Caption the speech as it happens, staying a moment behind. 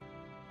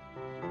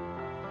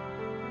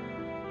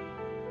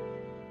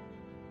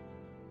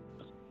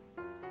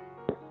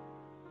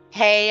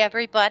Hey,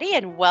 everybody,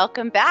 and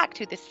welcome back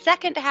to the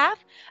second half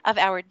of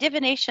our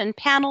Divination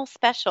Panel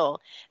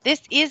special.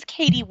 This is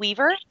Katie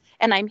Weaver,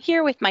 and I'm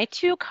here with my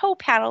two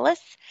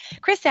co-panelists,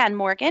 Crisann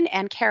Morgan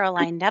and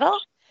Caroline Nettle.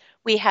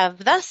 We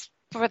have thus,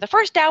 for the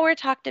first hour,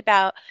 talked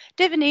about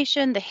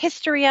divination, the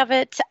history of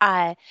it,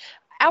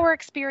 our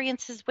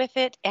experiences with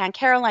it, and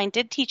Caroline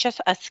did teach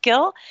us a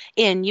skill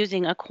in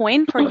using a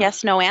coin for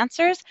yes/no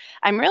answers.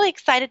 I'm really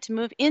excited to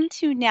move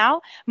into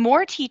now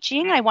more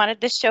teaching. I wanted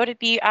this show to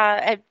be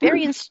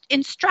very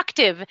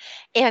instructive,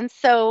 and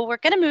so we're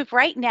going to move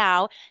right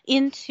now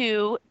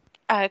into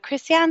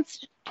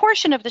Crisann's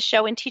portion of the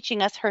show in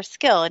teaching us her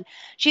skill, and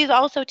she's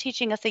also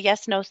teaching us a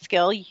yes/no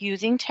skill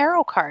using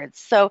tarot cards.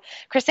 So,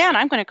 Crisann,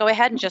 I'm going to go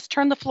ahead and just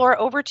turn the floor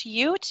over to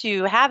you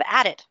to have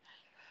at it.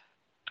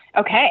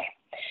 Okay.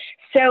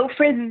 So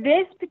for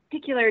this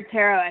particular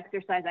tarot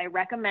exercise, I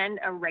recommend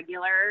a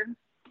regular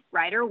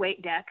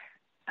Rider-Waite deck,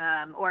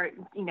 or,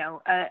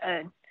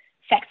 a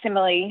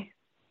facsimile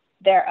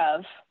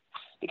thereof,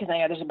 because I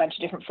know there's a bunch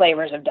of different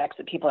flavors of decks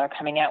that people are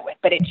coming out with,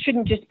 but it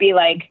shouldn't just be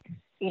like,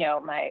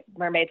 my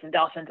Mermaids and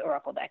Dolphins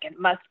Oracle deck. It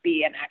must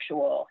be an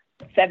actual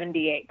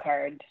 78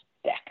 card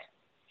deck.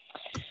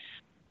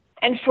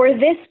 And for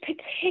this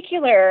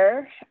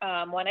particular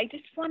one, I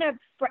just want to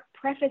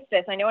preface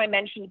this. I know I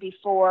mentioned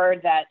before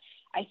that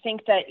I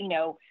think that,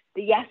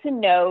 the yes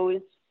and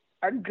no's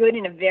are good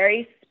in a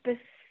very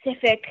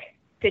specific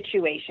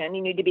situation.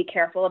 You need to be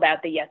careful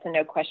about the yes and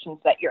no questions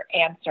that you're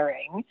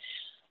answering.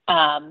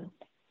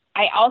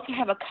 I also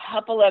have a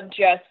couple of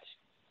just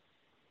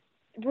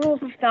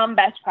rules of thumb,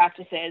 best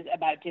practices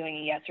about doing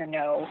a yes or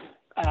no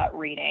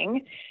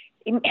reading.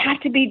 You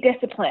have to be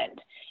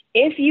disciplined.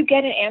 If you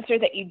get an answer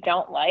that you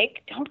don't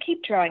like, don't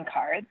keep drawing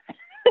cards.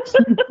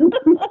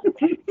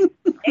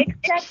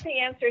 Accept the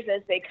answers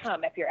as they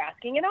come if you're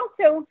asking. And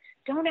also,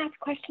 don't ask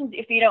questions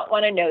if you don't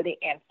want to know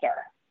the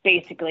answer.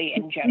 Basically,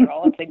 in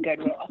general, it's a good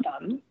rule of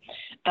thumb.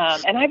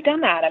 And I've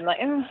done that. I'm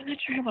like, I'm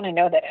not sure I want to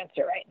know that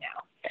answer right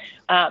now.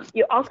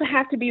 You also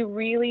have to be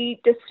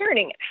really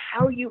discerning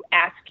how you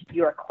ask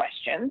your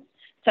questions.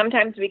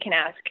 Sometimes we can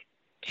ask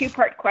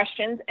two-part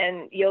questions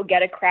and you'll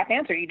get a crap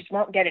answer. You just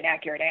won't get an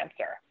accurate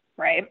answer,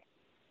 right?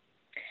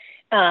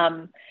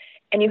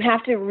 And you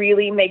have to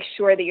really make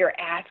sure that you're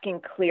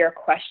asking clear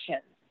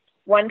questions.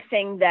 One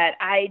thing that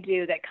I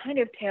do that kind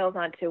of tails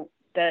onto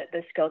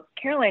the skill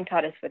Caroline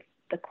taught us with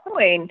the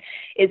coin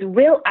is,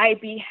 will I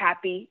be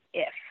happy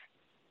if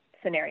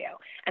scenario?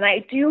 And I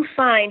do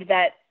find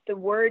that the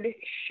word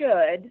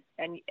should,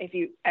 and if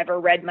you ever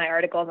read my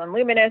articles on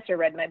Luminous or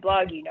read my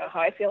blog, you know how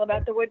I feel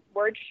about the word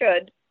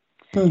should.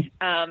 We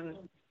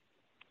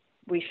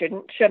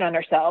shouldn't should on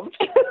ourselves.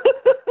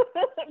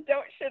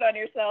 Don't should on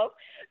yourself.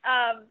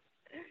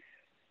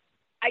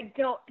 I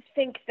don't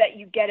think that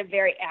you get a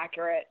very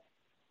accurate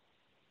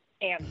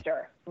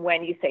answer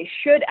when you say,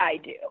 should I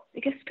do?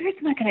 Because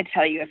Spirit's not going to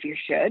tell you if you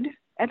should.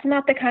 That's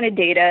not the kind of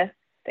data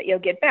that you'll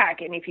get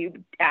back. And if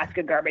you ask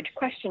a garbage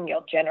question,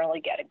 you'll generally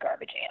get a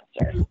garbage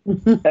answer.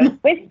 So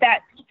with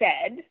that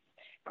said,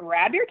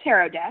 grab your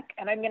tarot deck,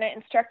 and I'm going to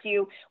instruct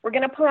you. We're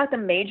going to pull out the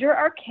major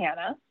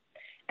arcana.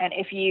 And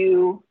if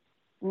you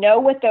know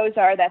what those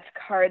are, that's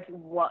cards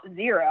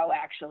 0,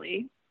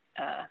 actually,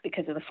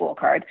 because of the Fool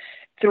card,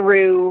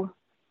 through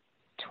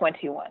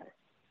 21.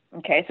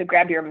 Okay, so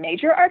grab your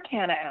major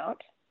arcana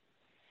out,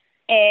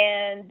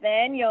 and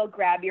then you'll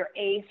grab your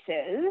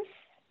aces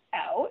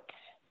out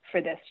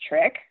for this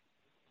trick,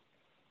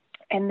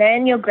 and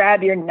then you'll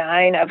grab your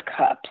 9 of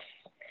cups,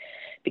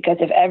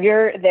 because if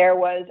ever there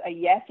was a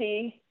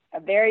yesy,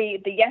 the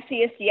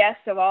yesiest yes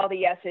of all the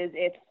yeses,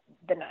 it's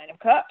the 9 of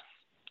cups.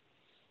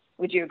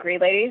 Would you agree,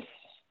 ladies?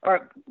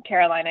 Or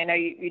Caroline, I know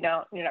you're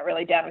not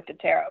really down with the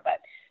tarot,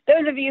 but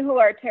those of you who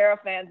are tarot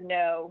fans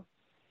know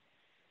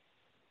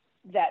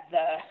that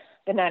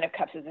the 9 of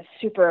cups is a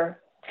super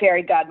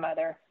fairy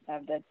godmother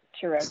of the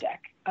tarot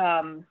deck.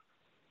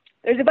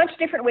 There's a bunch of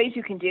different ways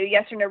you can do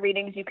yes or no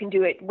readings. You can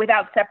do it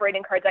without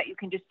separating cards out. You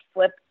can just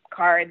flip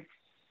cards.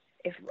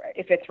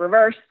 If it's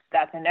reversed,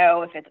 that's a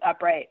no. If it's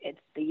upright,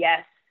 it's the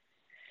yes.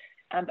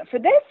 But for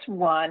this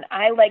one,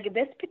 I like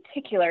this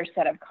particular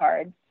set of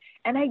cards,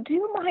 and I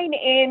do mine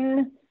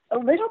in a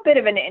little bit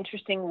of an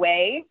interesting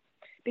way,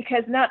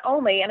 because not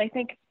only, and I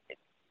think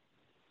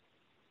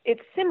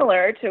it's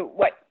similar to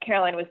what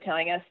Caroline was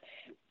telling us,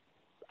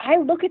 I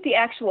look at the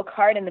actual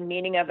card and the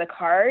meaning of the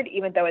card,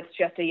 even though it's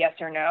just a yes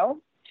or no,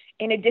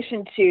 in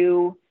addition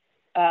to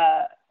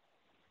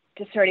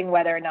discerning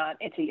whether or not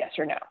it's a yes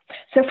or no.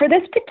 So for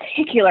this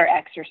particular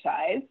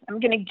exercise, I'm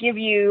going to give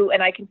you,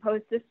 and I can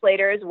post this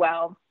later as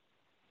well,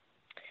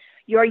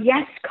 your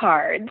yes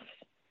cards.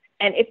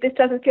 And if this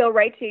doesn't feel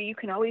right to you, you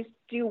can always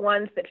do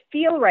ones that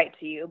feel right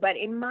to you. But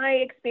in my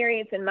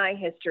experience, in my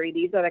history,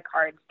 these are the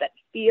cards that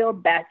feel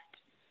best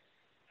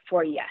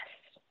for yes.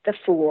 The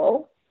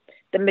Fool,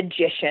 the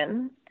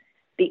Magician,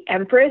 the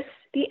Empress,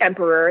 the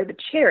Emperor, the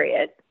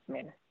Chariot. I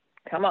mean,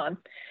 come on.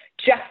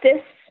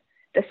 Justice,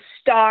 the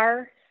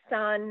Star,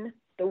 Sun,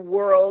 the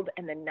World,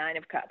 and the 9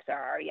 of Cups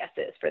are our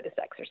yeses for this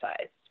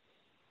exercise.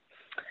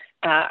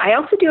 I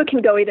also do a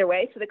can go either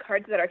way. So the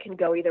cards that are can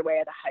go either way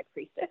are the High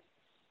Priestess,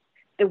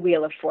 the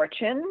Wheel of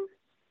Fortune,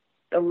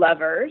 the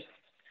Lovers,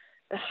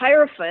 the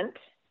Hierophant,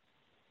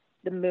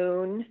 the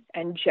Moon,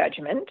 and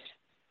Judgment.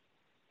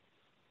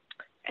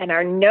 And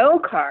our no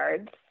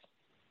cards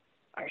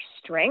are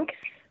Strength,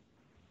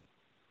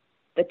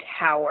 the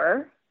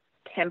Tower,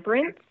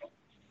 Temperance,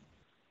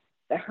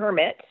 the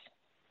Hermit,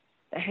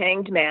 the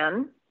Hanged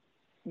Man,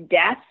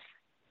 Death,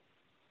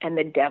 and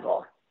the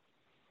Devil.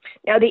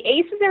 Now, the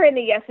aces are in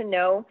the yes and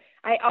no.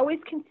 I always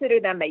consider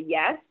them a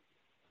yes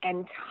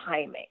and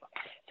timing.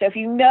 So if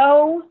you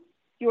know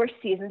your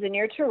seasons in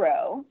your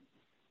tarot,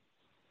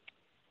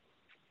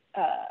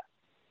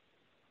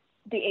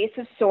 the Ace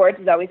of Swords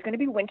is always going to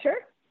be winter.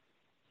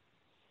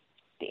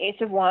 The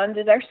Ace of Wands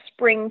is our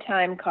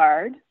springtime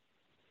card.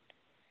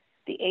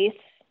 The Ace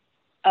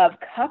of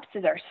Cups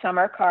is our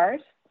summer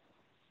card.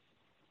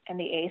 And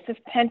the Ace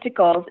of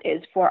Pentacles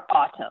is for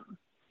autumn.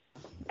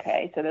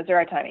 Okay, so those are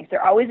our timings.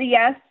 They're always a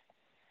yes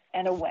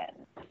and a when.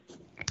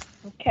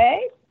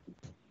 Okay.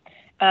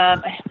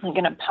 I'm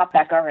going to pop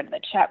back over to the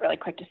chat really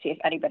quick to see if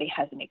anybody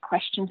has any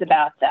questions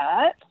about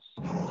that.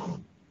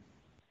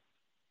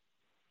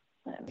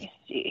 Let me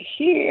see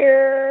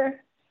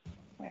here.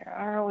 Where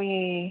are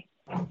we?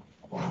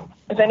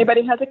 If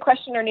anybody has a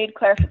question or need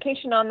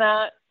clarification on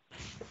that,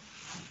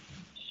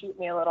 shoot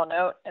me a little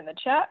note in the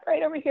chat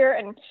right over here.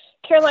 And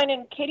Caroline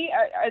and Katie,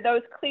 are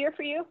those clear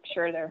for you?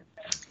 Sure, they're.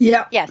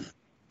 Yeah. Yes.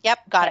 Yep.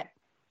 Got it.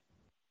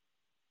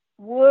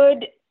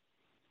 Would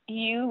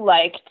you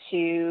like to,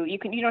 you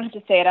don't have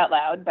to say it out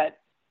loud, but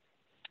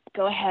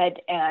go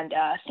ahead and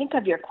think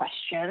of your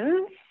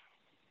questions.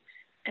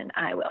 And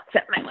I will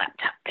set my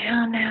laptop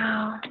down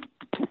now.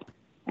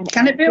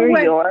 Can it be a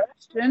when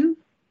question?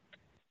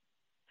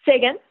 Say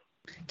again?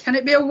 Can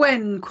it be a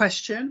when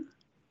question?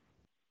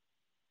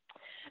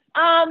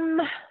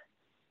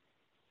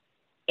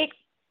 It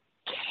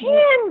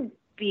can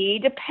be,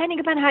 depending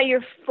upon how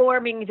you're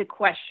forming the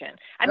question.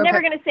 I'm never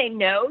going to say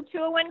no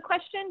to a when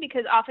question,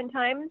 because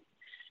oftentimes,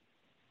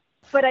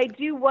 but I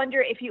do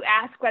wonder if you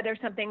ask whether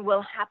something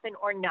will happen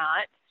or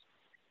not,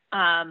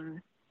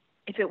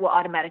 if it will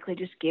automatically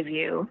just give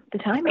you the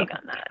timing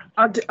on that.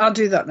 I'll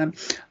do that then.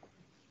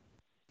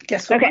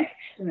 Guess what? Okay.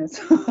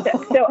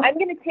 So I'm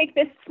going to take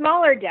this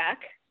smaller deck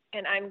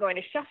and I'm going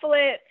to shuffle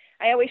it.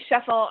 I always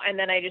shuffle and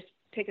then I just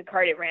pick a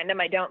card at random.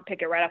 I don't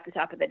pick it right off the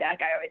top of the deck.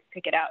 I always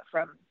pick it out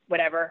from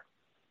whatever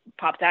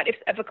pops out.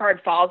 If a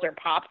card falls or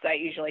pops, I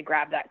usually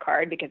grab that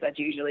card because that's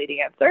usually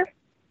the answer.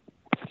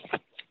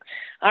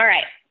 All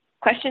right.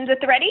 Questions at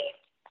the ready?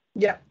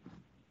 Yeah.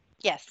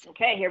 Yes.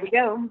 Okay, here we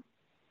go.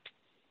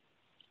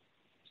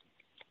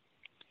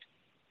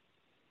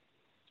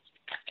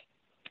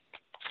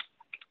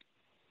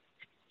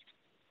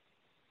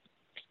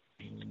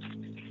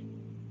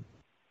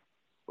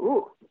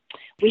 Ooh,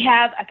 we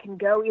have a can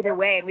go either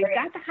way, and we've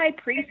got the High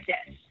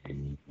Priestess.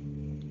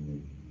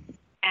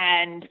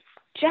 And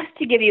just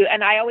to give you,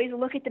 and I always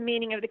look at the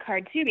meaning of the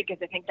card too, because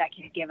I think that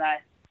can give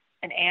us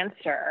an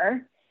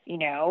answer, you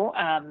know,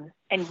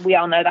 and we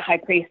all know the High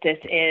Priestess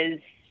is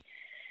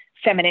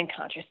feminine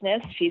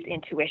consciousness. She's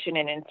intuition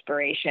and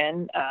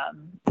inspiration.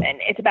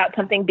 And it's about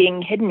something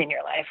being hidden in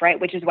your life, right?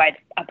 Which is why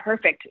a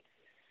perfect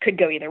could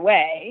go either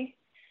way.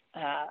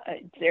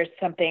 There's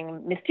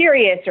something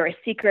mysterious or a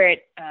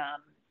secret,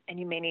 and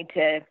you may need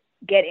to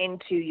get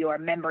into your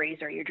memories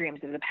or your dreams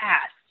of the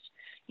past.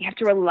 You have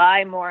to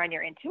rely more on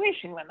your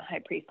intuition when the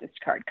High Priestess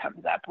card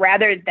comes up,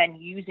 rather than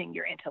using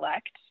your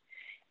intellect.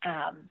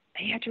 And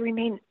you have to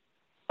remain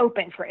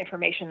open for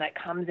information that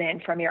comes in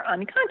from your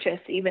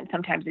unconscious, even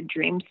sometimes a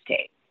dream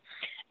state.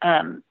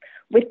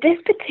 With this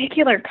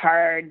particular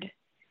card,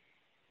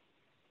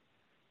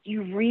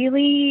 you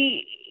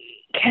really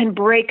can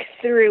break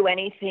through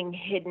anything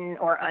hidden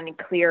or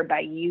unclear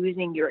by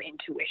using your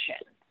intuition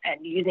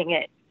and using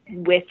it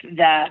with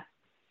the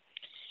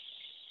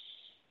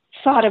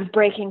thought of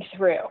breaking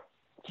through.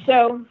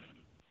 So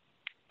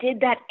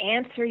did that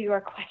answer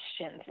your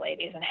questions,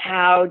 ladies? And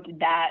how did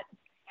that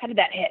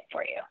hit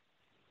for you?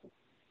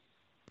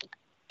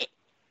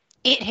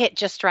 It hit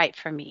just right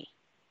for me.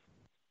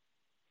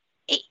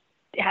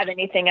 Have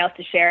anything else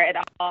to share at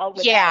all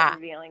without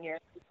revealing your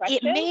question?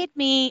 It made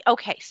me,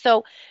 okay,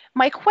 so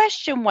my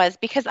question was,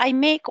 because I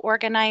make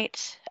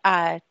orgonite,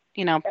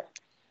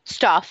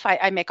 stuff.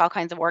 I make all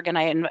kinds of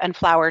orgonite and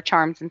flower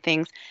charms and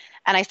things,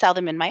 and I sell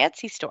them in my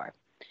Etsy store.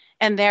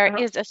 And there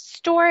is a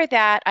store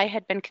that I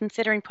had been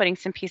considering putting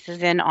some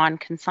pieces in on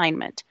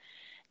consignment.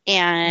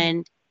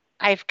 And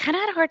I've kind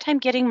of had a hard time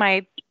getting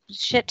my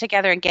shit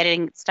together and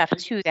getting stuff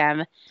to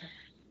them.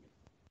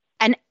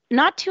 And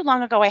not too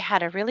long ago, I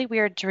had a really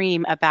weird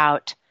dream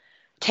about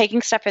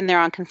taking stuff in there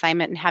on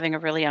consignment and having a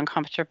really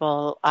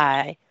uncomfortable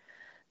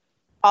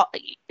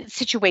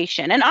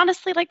situation. And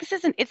honestly, like,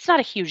 it's not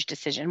a huge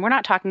decision. We're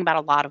not talking about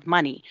a lot of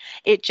money.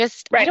 It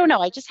just, I don't know.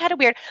 I just had a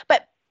weird,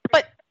 but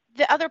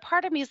the other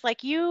part of me is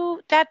like,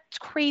 that's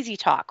crazy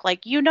talk.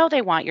 Like,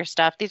 they want your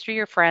stuff. These are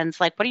your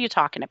friends. Like, what are you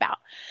talking about?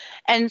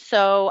 And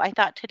so I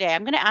thought today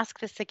I'm going to ask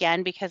this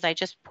again, because I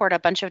just poured a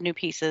bunch of new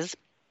pieces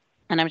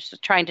And I'm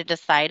just trying to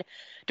decide,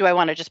 do I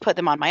want to just put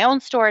them on my own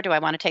store? Do I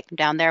want to take them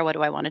down there? What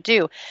do I want to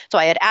do? So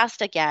I had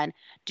asked again,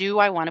 do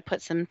I want to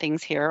put some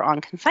things here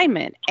on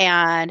consignment?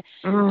 And,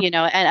 and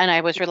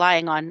I was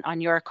relying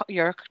on your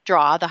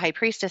draw, the High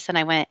Priestess, and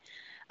I went,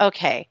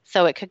 okay,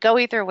 so it could go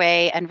either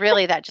way. And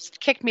really that just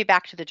kicked me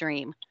back to the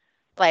dream.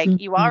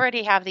 Like, you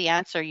already have the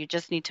answer. You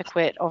just need to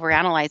quit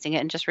overanalyzing it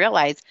and just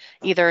realize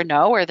either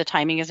no, or the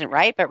timing isn't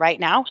right. But right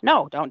now,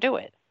 no, don't do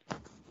it.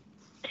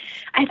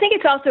 I think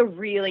it's also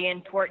really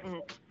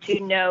important to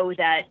know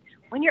that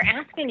when you're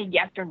asking a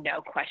yes or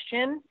no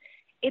question,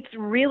 it's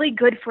really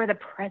good for the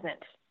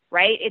present,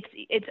 right?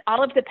 It's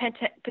all of the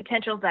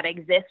potentials that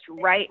exist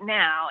right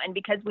now. And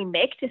because we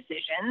make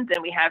decisions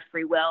and we have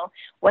free will,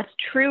 what's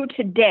true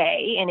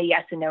today in a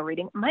yes and no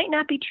reading might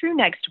not be true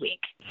next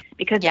week,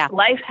 because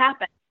life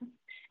happens.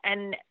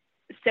 And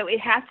so it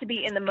has to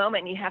be in the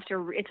moment, and you have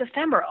to, it's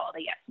ephemeral,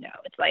 the yes, no.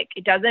 It's like,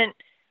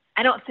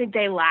 I don't think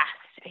they last.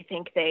 I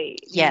think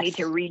you need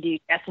to redo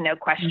yes and no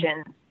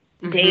questions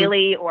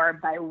daily or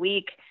by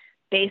week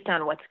based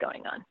on what's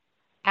going on.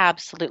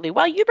 Absolutely.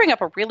 Well, you bring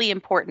up a really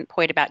important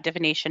point about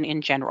divination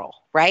in general,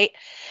 right?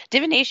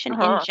 Divination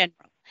in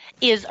general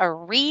is a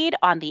read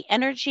on the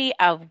energy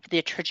of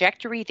the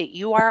trajectory that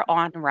you are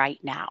on right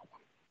now.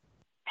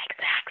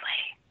 Exactly.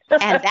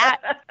 And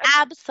that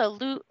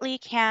absolutely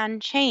can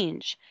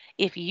change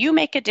if you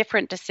make a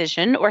different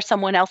decision, or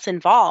someone else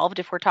involved,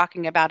 if we're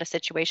talking about a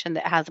situation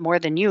that has more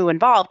than you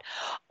involved.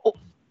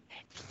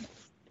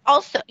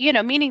 Also,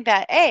 meaning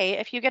that,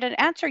 if you get an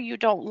answer you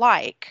don't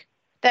like,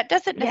 that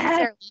doesn't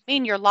necessarily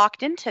mean you're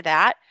locked into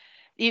that.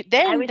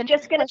 I was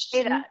just going to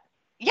say that.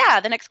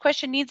 Yeah, the next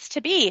question needs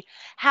to be,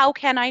 how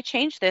can I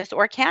change this?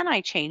 Or can I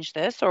change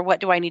this? Or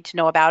what do I need to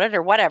know about it?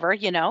 Or whatever,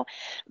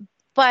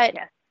 But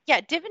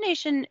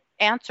divination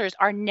answers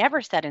are never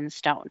set in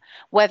stone,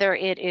 whether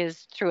it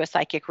is through a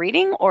psychic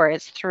reading or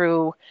it's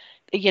through,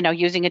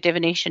 using a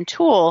divination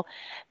tool.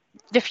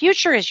 The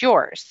future is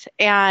yours.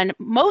 And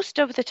most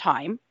of the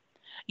time,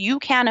 you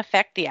can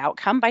affect the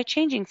outcome by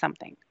changing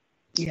something.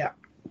 Yeah.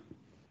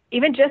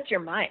 Even just your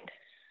mind.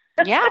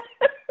 Yeah.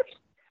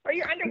 Or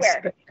your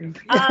underwear.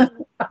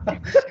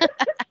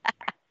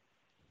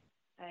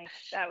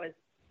 That was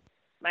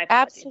my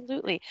apologies.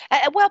 Absolutely.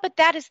 Well, but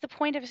that is the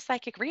point of a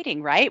psychic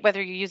reading, right?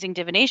 Whether you're using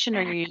divination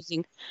or you're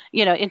using,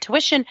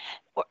 intuition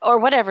or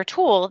whatever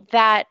tool,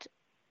 that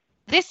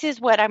this is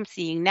what I'm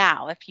seeing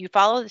now. If you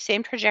follow the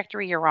same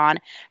trajectory you're on,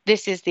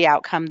 this is the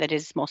outcome that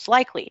is most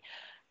likely.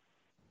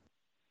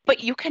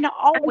 But you can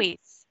always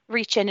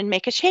reach in and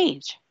make a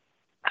change.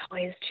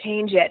 Always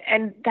change it.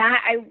 And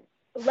that, I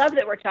love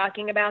that we're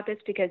talking about this,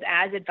 because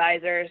as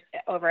advisors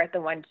over at the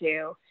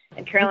 1-2,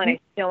 and Caroline, I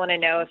still want to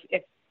know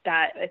if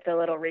the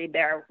little read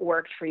there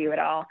worked for you at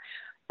all.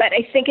 But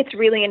I think it's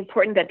really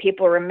important that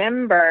people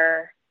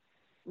remember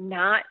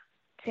not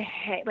to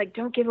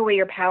don't give away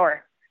your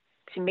power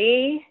to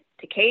me,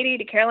 to Katie,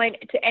 to Caroline,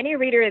 to any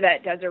reader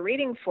that does a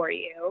reading for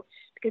you,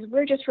 because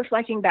we're just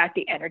reflecting back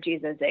the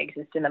energies as they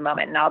exist in the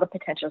moment and all the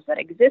potentials that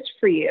exist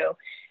for you.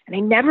 And I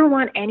never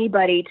want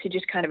anybody to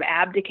just kind of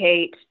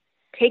abdicate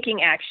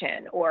taking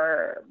action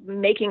or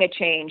making a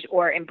change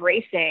or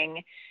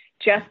embracing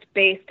just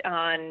based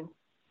on,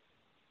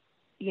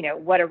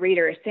 what a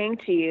reader is saying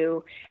to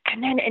you.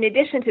 And then in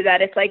addition to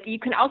that, it's like, you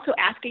can also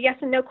ask a yes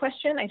and no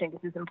question. I think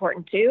this is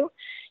important too.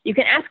 You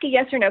can ask a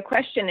yes or no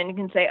question, and you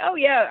can say, oh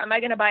yeah, am I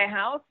going to buy a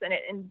house?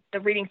 And the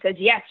reading says,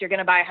 yes, you're going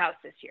to buy a house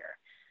this year.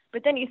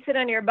 But then you sit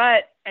on your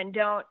butt and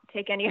don't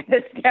take any of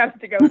the steps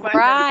to go find the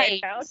right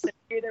house and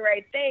do the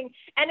right thing.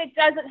 And it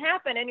doesn't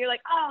happen. And you're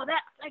like, oh,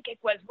 that psychic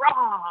was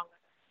wrong.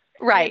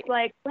 Right. And it's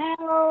like,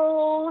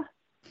 well,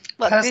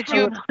 look,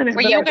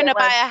 were you going to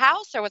buy a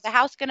house, or was the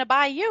house going to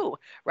buy you?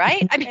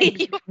 Right? I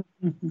mean,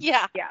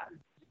 yeah.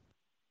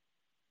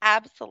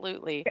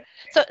 Absolutely.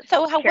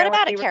 So what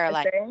about it,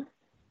 Caroline?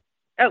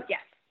 Oh,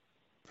 yes.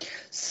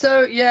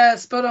 So,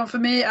 spot on for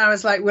me. I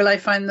was like, will I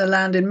find the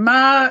land in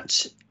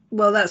March?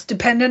 Well, that's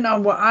dependent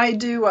on what I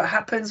do, what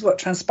happens, what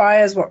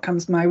transpires, what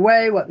comes my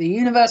way, what the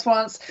universe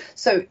wants.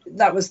 So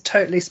that was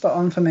totally spot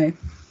on for me.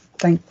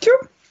 Thank you.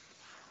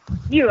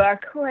 You are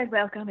quite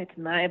welcome. It's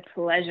my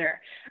pleasure.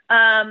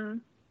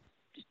 That's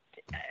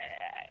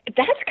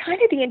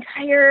kind of the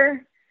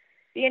entire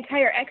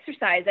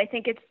exercise. I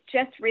think it's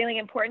just really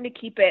important to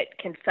keep it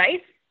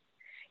concise.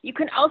 You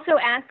can also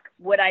ask,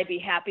 would I be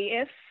happy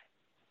if,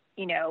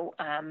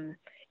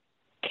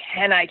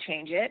 can I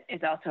change it,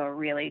 is also a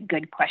really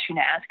good question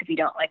to ask if you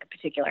don't like a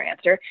particular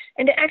answer.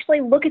 And to actually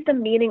look at the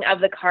meaning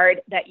of the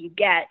card that you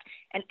get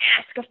and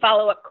ask a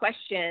follow-up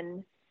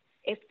question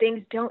if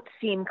things don't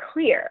seem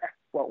clear.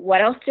 Well,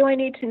 what else do I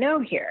need to know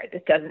here?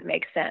 This doesn't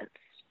make sense.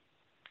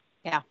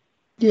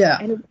 Yeah.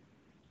 And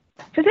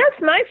so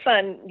that's my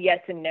fun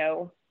yes and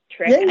no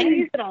trick. Yeah. I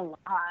use it a lot,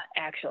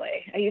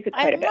 actually. I use it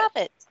quite a bit. I love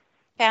it.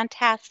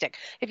 Fantastic.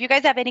 If you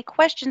guys have any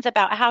questions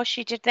about how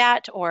she did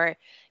that, or,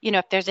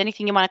 if there's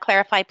anything you want to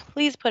clarify,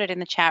 please put it in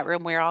the chat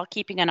room. We're all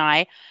keeping an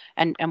eye,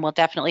 and we'll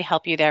definitely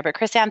help you there. But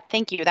Crisann,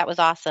 thank you. That was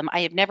awesome.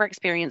 I have never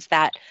experienced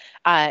that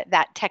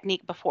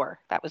technique before.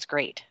 That was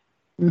great.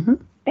 Mm-hmm.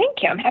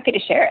 Thank you. I'm happy to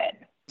share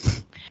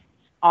it.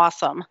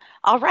 Awesome.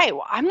 All right.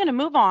 Well, I'm going to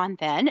move on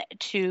then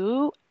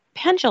to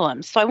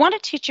pendulums. So I want to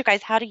teach you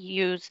guys how to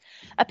use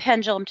a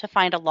pendulum to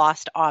find a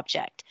lost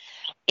object.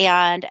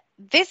 And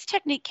this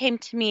technique came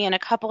to me in a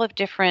couple of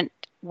different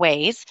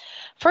ways.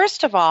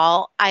 First of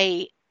all,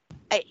 I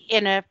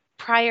in a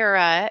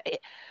prior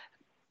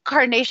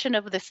incarnation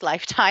of this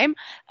lifetime,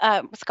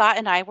 Scott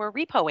and I were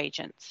repo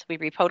agents. We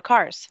repoed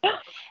cars.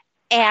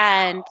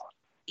 And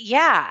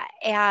yeah,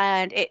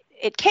 and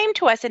it came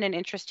to us in an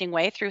interesting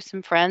way through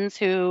some friends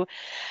who,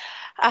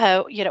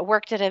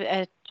 worked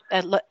at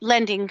a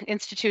lending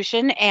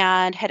institution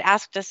and had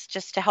asked us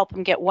just to help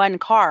them get one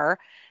car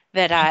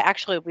that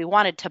actually we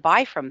wanted to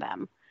buy from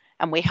them.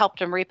 And we helped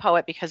them repo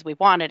it because we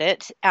wanted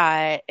it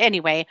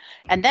anyway.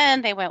 And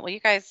then they went, well, you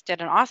guys did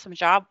an awesome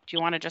job. Do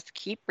you want to just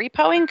keep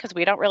repoing? Because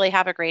we don't really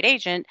have a great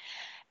agent.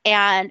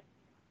 And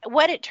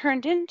what it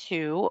turned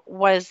into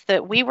was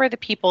that we were the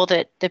people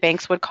that the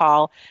banks would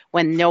call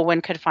when no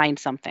one could find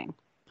something.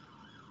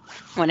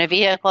 When a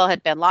vehicle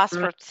had been lost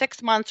for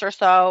 6 months or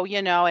so,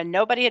 and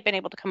nobody had been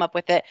able to come up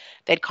with it,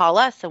 they'd call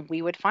us and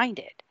we would find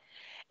it.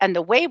 And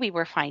the way we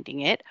were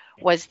finding it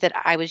was that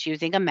I was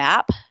using a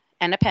map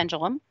and a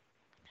pendulum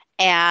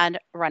and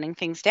running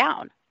things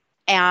down.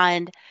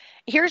 And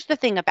here's the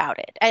thing about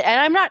it. And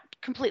I'm not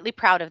completely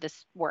proud of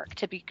this work,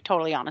 to be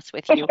totally honest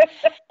with you.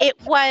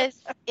 It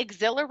was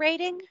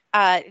exhilarating.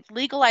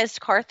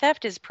 Legalized car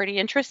theft is pretty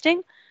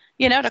interesting,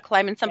 to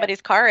climb in somebody's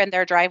car in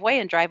their driveway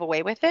and drive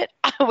away with it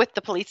with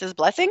the police's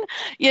blessing,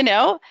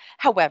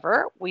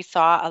 However, we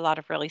saw a lot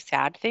of really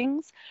sad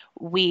things.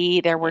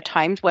 There were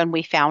times when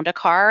we found a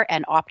car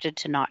and opted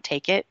to not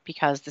take it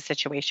because the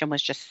situation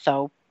was just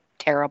so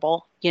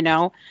terrible,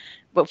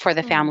 but for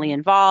the family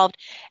involved.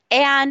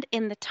 And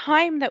in the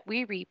time that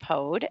we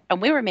repoed,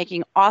 and we were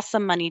making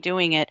awesome money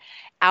doing it,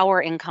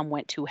 our income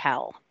went to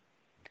hell.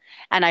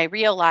 And I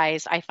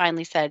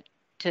finally said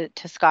to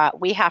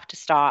Scott, we have to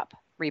stop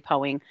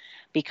repoing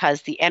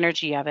because the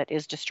energy of it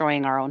is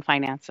destroying our own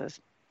finances.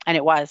 And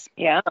it was.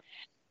 Yeah.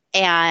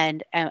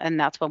 And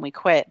that's when we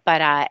quit.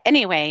 But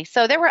anyway,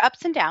 so there were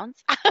ups and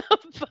downs,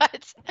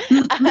 but,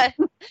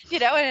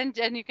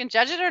 and you can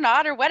judge it or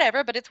not or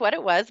whatever, but it's what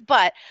it was.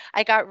 But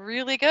I got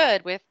really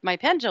good with my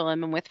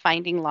pendulum and with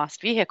finding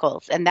lost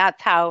vehicles. And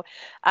that's how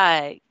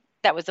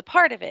that was a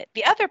part of it.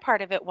 The other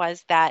part of it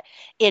was that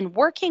in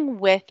working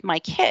with my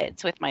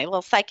kids, with my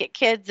little psychic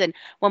kids, and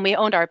when we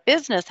owned our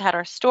business, had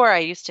our store, I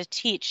used to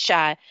teach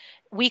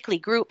weekly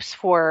groups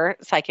for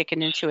psychic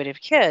and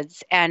intuitive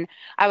kids. And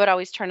I would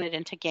always turn it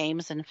into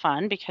games and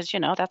fun because,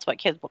 that's what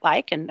kids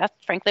like. And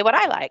that's frankly what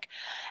I like.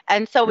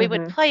 And so we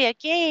would play a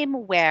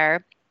game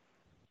where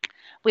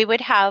we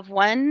would have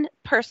one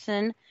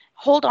person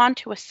hold on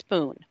to a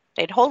spoon.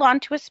 They'd hold on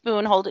to a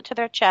spoon, hold it to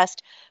their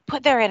chest,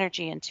 put their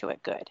energy into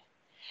it good.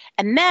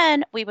 And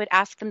then we would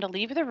ask them to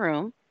leave the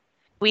room.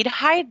 We'd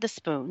hide the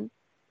spoon.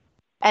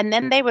 And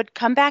then they would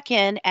come back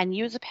in and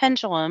use a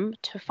pendulum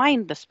to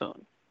find the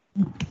spoon.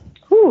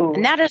 Ooh.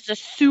 And that is a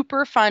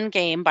super fun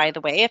game, by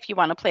the way, if you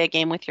want to play a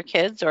game with your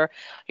kids or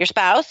your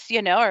spouse,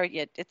 or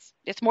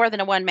it's more than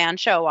a one-man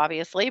show,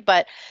 obviously.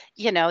 But,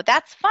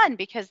 that's fun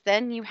because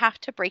then you have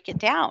to break it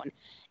down.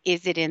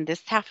 Is it in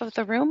this half of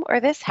the room or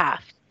this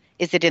half?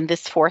 Is it in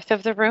this fourth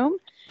of the room?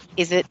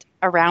 Is it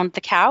around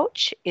the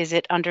couch? Is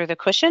it under the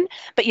cushion?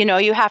 But,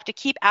 you have to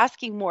keep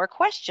asking more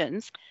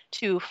questions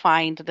to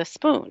find the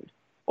spoon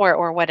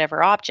or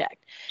whatever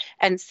object.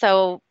 And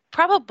so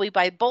probably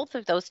by both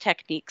of those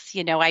techniques,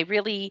 I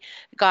really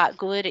got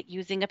good at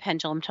using a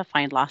pendulum to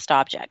find lost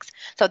objects.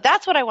 So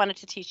that's what I wanted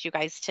to teach you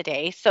guys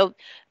today. So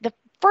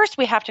first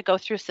we have to go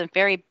through some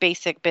very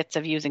basic bits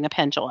of using a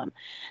pendulum.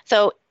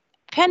 So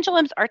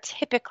pendulums are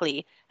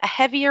typically a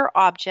heavier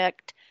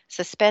object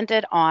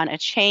suspended on a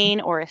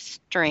chain or a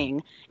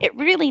string. It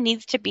really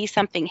needs to be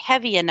something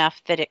heavy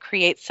enough that it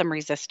creates some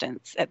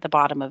resistance at the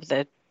bottom of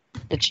the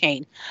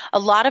chain. A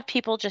lot of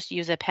people just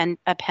use a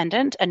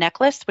pendant, a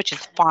necklace, which is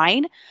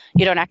fine.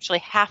 You don't actually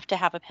have to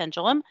have a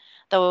pendulum,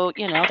 though,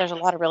 there's a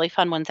lot of really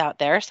fun ones out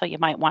there, so you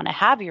might want to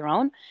have your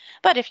own.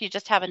 But if you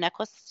just have a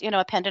necklace,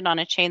 a pendant on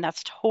a chain,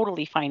 that's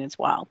totally fine as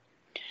well.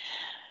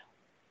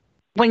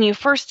 When you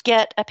first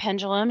get a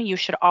pendulum, you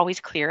should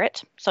always clear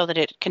it so that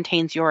it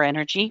contains your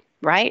energy,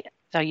 right?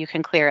 So you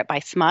can clear it by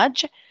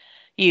smudge.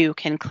 You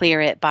can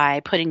clear it by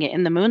putting it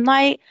in the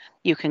moonlight.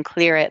 You can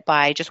clear it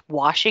by just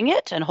washing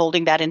it and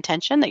holding that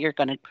intention that you're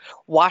going to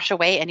wash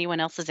away anyone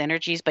else's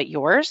energies but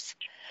yours.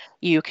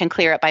 You can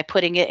clear it by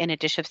putting it in a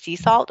dish of sea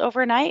salt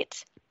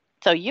overnight.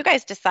 So you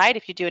guys decide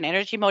if you do an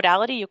energy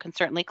modality, you can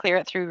certainly clear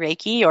it through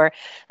Reiki or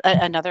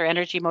another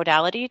energy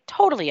modality.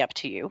 Totally up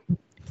to you.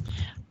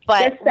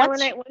 But does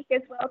selenite work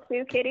as well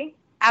too, Katie?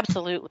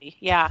 Absolutely,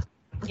 yeah.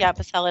 Yeah,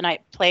 a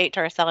selenite plate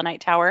or a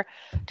selenite tower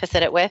to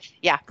sit it with.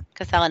 Yeah,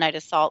 because selenite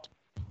is salt.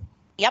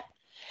 Yep.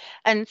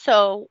 And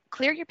so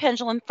clear your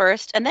pendulum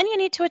first, and then you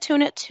need to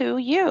attune it to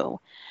you.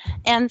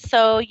 And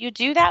so you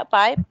do that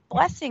by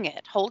blessing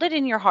it. Hold it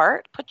in your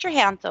heart, put your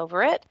hands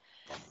over it,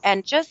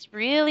 and just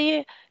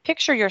really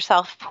picture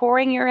yourself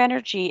pouring your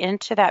energy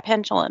into that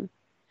pendulum.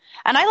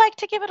 And I like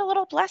to give it a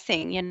little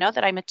blessing,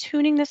 that I'm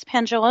attuning this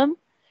pendulum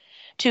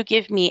to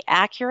give me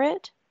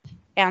accurate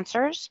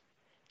answers,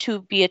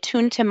 to be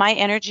attuned to my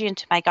energy and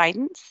to my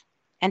guidance,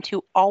 and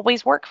to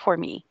always work for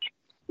me,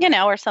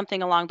 or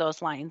something along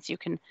those lines. You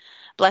can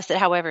bless it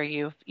however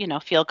you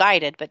feel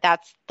guided, but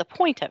that's the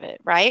point of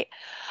it, right?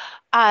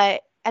 And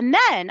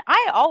then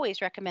I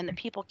always recommend that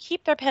people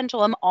keep their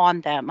pendulum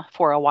on them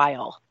for a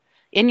while,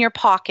 in your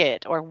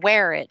pocket, or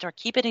wear it, or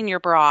keep it in your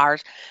bra or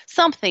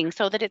something,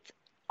 so that it's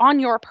on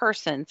your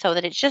person, so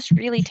that it just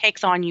really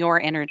takes on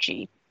your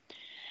energy.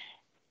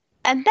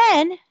 And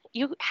then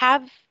you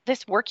have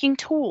this working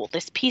tool,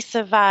 this piece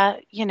of,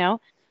 a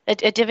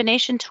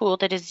divination tool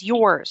that is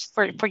yours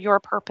for your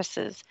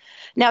purposes.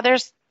 Now,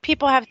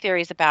 people have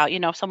theories about,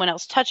 if someone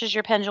else touches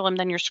your pendulum,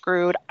 then you're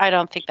screwed. I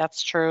don't think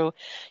that's true,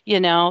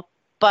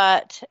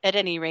 but at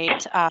any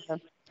rate,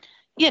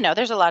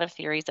 there's a lot of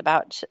theories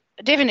about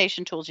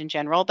divination tools in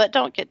general, but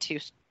don't get too,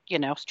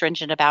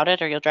 stringent about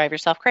it, or you'll drive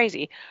yourself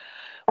crazy.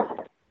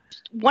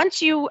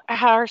 Once you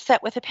are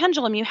set with a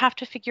pendulum, you have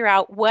to figure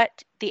out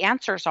what the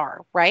answers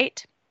are,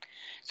 right?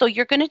 So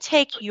you're going to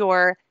take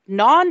your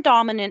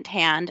non-dominant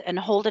hand and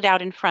hold it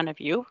out in front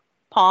of you,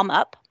 palm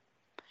up.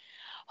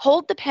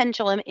 Hold the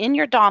pendulum in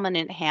your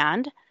dominant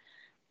hand.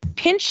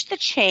 Pinch the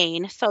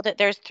chain so that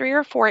there's 3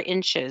 or 4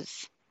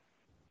 inches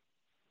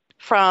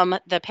from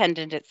the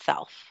pendant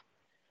itself.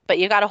 But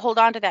you got to hold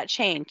on to that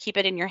chain. Keep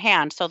it in your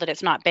hand so that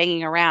it's not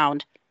banging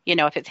around.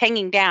 If it's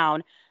hanging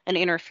down and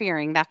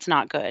interfering, that's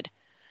not good.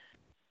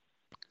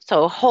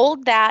 So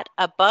hold that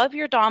above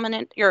your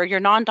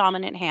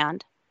non-dominant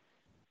hand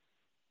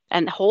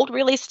and hold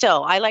really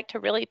still. I like to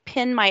really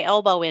pin my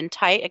elbow in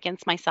tight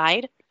against my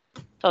side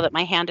so that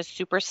my hand is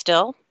super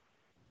still.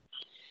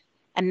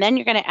 And then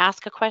you're going to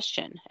ask a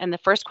question. And the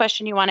first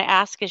question you want to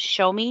ask is,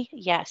 show me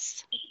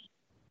yes.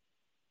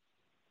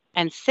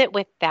 And sit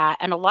with that.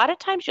 And a lot of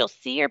times you'll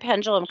see your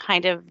pendulum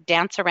kind of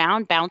bounce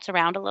around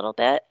a little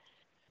bit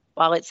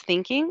while it's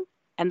thinking.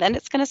 And then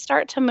it's going to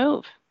start to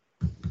move.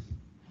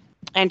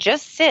 And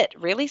just sit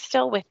really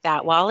still with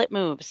that while it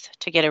moves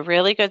to get a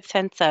really good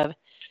sense of,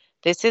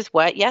 this is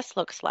what yes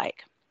looks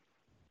like.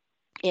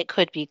 It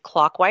could be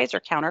clockwise or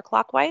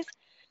counterclockwise.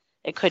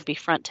 It could be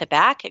front to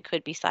back. It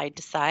could be side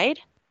to side,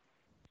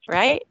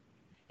 right?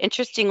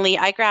 Interestingly,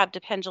 I grabbed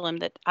a pendulum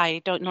that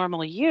I don't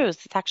normally use.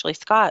 It's actually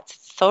Scott's.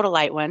 It's a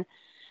Sodalite one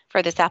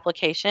for this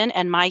application.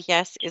 And my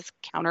yes is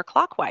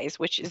counterclockwise,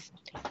 which is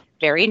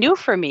very new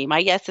for me. My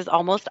yes is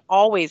almost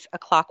always a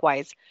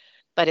clockwise,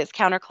 but it's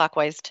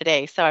counterclockwise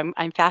today. So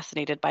I'm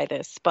fascinated by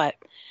this. But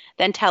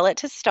then tell it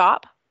to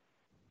stop.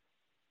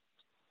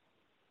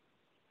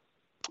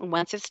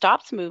 Once it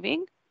stops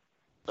moving,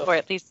 or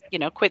at least,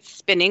 quits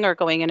spinning or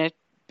going in a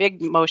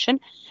big motion,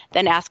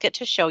 then ask it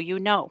to show you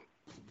no.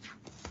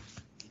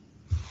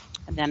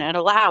 And then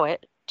allow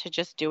it to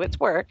just do its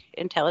work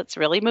until it's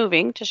really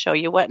moving to show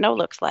you what no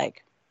looks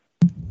like.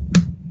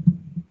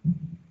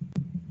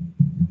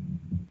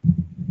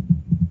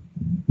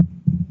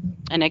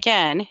 And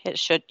again, it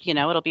should,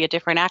 it'll be a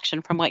different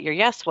action from what your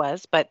yes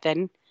was, but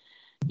then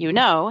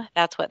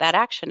that's what that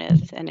action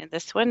is. And in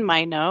this one,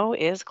 my no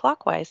is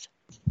clockwise.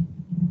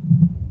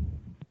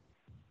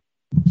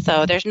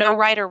 So there's no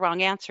right or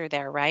wrong answer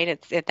there, right?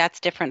 That's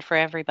different for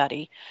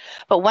everybody.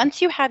 But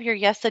once you have your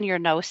yes and your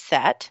no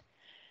set,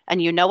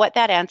 and you know what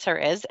that answer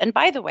is, and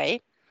by the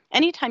way,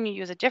 anytime you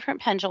use a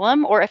different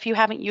pendulum, or if you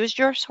haven't used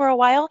yours for a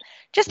while,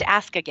 just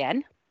ask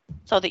again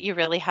so that you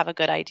really have a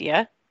good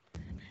idea.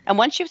 And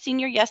once you've seen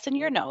your yes and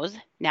your no's,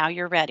 now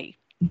you're ready.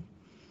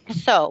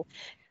 So,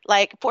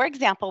 for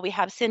example, we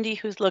have Cindy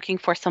who's looking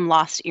for some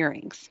lost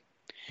earrings.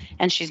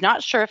 And she's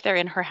not sure if they're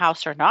in her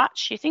house or not.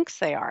 She thinks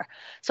they are.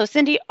 So,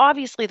 Cindy,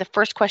 obviously the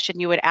first question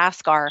you would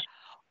ask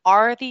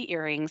are the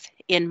earrings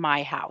in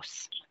my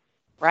house?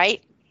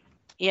 Right?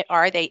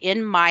 Are they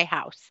in my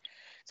house?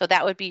 So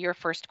that would be your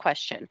first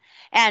question.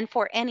 And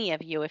for any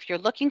of you, if you're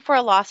looking for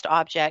a lost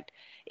object,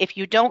 if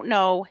you don't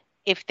know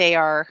if they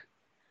are,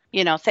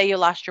 say you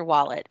lost your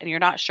wallet and you're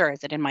not sure,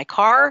 is it in my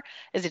car?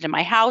 Is it in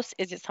my house?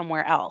 Is it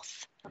somewhere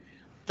else?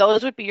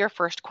 Those would be your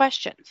first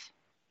questions,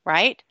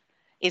 right?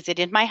 Is it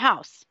in my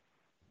house?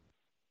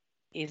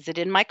 Is it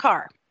in my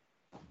car?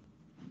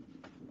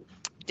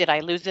 Did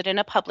I lose it in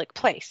a public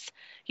place?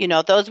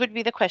 Those would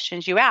be the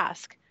questions you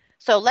ask.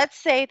 So let's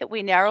say that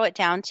we narrow it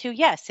down to,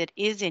 yes, it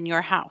is in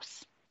your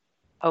house.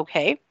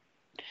 Okay.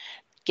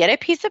 Get a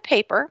piece of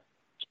paper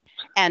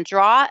and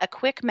draw a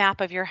quick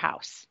map of your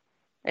house.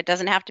 It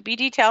doesn't have to be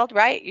detailed,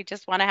 right? You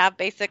just want to have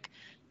basic,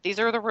 these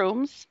are the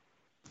rooms.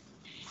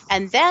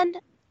 And then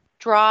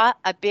draw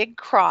a big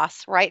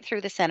cross right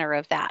through the center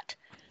of that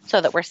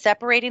so that we're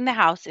separating the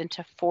house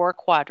into 4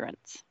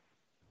 quadrants.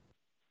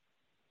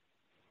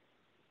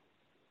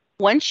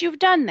 Once you've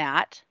done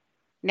that,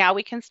 now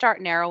we can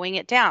start narrowing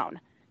it down.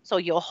 So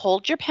you'll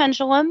hold your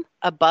pendulum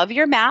above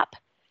your map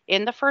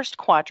in the first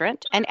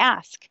quadrant and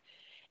ask,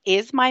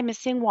 is my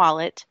missing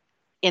wallet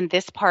in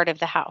this part of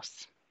the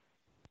house?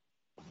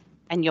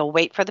 And you'll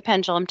wait for the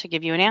pendulum to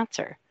give you an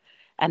answer.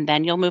 And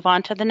then you'll move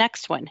on to the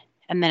next one,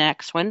 and the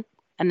next one,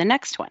 and the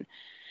next one.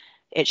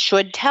 It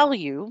should tell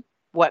you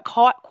what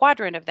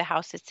quadrant of the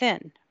house it's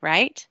in,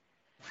 right?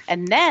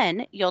 And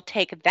then you'll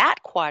take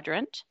that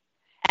quadrant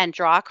and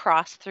draw a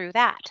cross through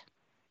that.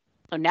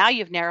 So now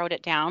you've narrowed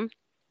it down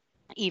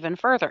even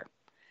further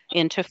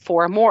into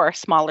 4 more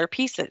smaller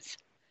pieces.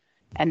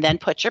 And then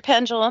put your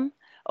pendulum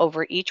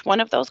over each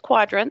one of those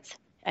quadrants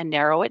and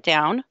narrow it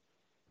down,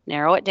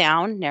 narrow it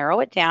down, narrow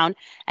it down.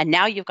 And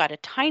now you've got a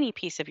tiny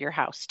piece of your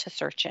house to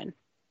search in.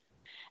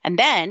 And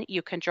then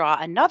you can draw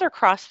another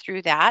cross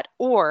through that,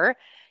 or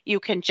you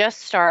can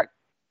just start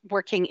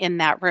working in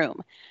that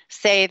room.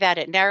 Say that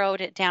it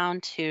narrowed it down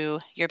to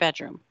your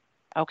bedroom.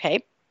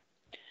 Okay.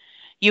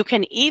 You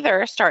can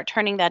either start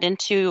turning that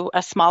into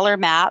a smaller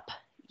map,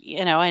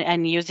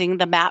 and using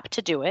the map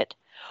to do it,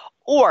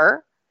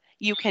 or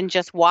you can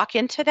just walk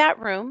into that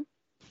room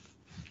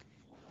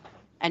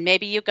and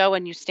maybe you go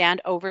and you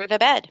stand over the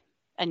bed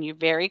and you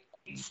very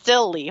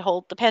stilly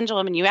hold the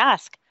pendulum and you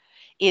ask,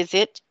 is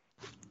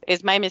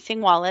my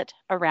missing wallet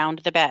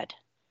around the bed?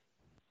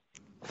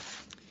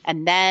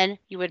 And then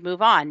you would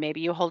move on.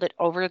 Maybe you hold it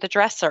over the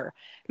dresser.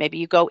 Maybe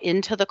you go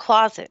into the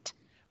closet,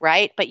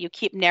 right? But you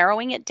keep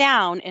narrowing it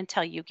down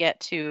until you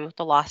get to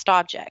the lost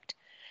object.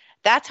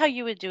 That's how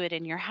you would do it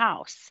in your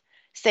house.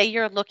 Say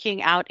you're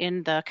looking out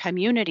in the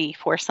community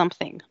for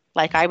something,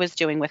 like I was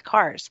doing with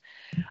cars.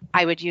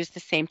 I would use the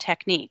same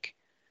technique.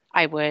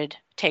 I would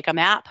take a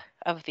map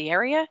of the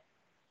area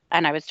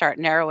and I would start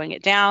narrowing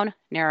it down,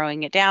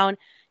 narrowing it down,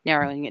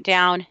 narrowing it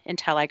down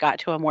until I got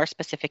to a more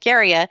specific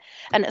area.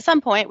 And at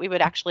some point we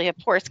would actually, of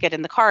course, get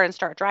in the car and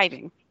start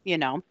driving,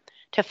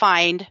 to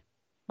find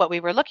what we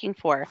were looking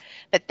for.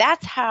 But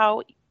that's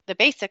how the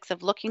basics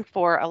of looking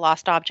for a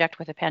lost object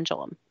with a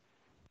pendulum.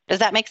 Does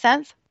that make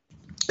sense?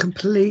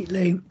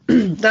 Completely.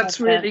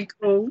 That's really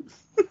cool.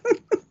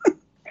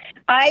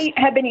 I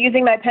have been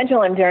using my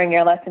pendulum during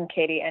your lesson,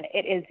 Katie, and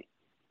it is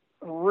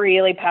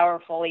really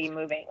powerfully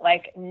moving.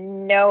 Like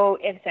no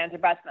ifs, ands, or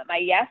buts. But my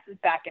yes is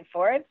back and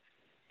forth,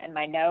 and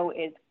my no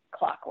is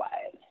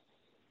clockwise.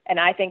 And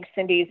I think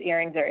Cindy's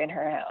earrings are in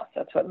her house.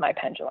 That's what my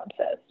pendulum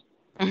says.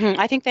 Mm-hmm.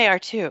 I think they are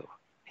too.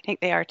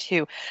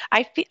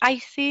 I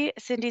see,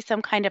 Cindy,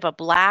 some kind of a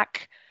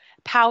black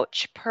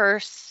pouch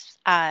purse,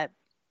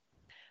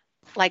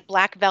 like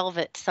black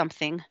velvet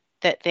something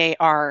that they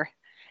are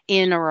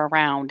in or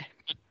around.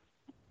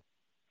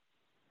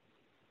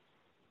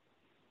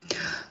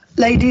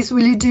 Ladies,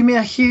 will you do me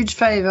a huge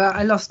favor?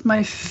 I lost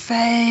my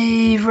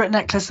favorite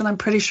necklace and I'm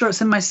pretty sure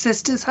it's in my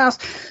sister's house.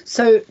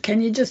 So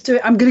can you just do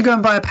it? I'm going to go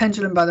and buy a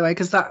pendulum, by the way,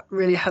 because that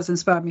really has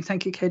inspired me.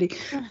 Thank you, Katie.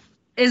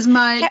 Is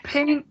my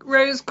pink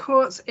rose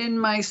quartz in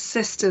my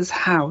sister's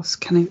house?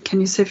 Can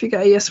you see if you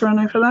get a yes or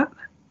no for that?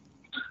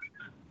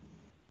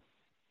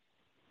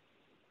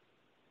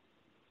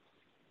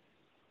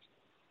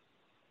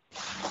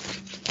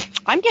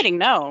 I'm getting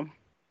no.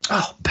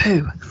 Oh,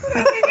 poo.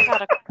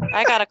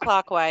 I got a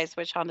clockwise,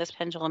 which on this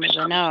pendulum is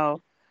a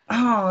no.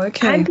 Oh,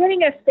 okay. I'm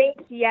getting a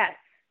faint yes.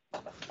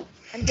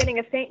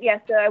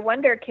 So I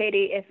wonder,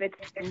 Katie, if it's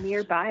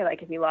nearby,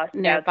 like if you lost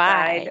it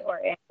outside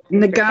or in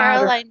the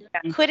garden.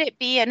 Caroline, could it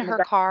be in her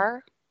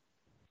car?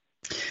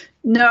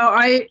 No,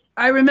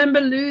 I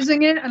remember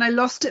losing it, and I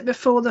lost it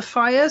before the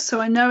fire, so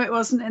I know it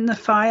wasn't in the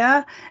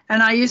fire.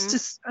 And I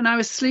I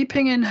was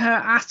sleeping in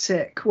her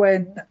attic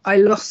when I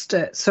lost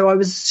it, so I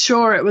was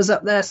sure it was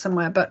up there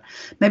somewhere. But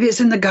maybe it's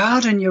in the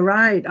garden. You're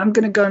right. I'm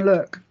going to go and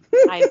look.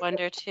 I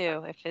wonder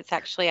too if it's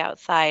actually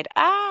outside.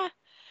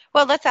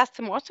 Well, let's ask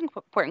the most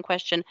important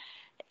question: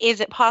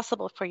 is it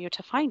possible for you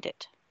to find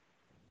it?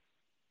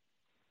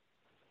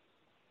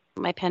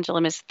 My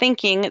pendulum is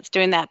thinking; it's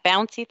doing that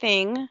bouncy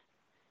thing.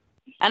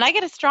 And I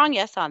get a strong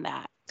yes on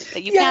that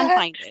you can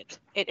find it.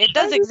 It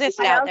does exist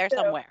out there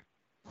somewhere.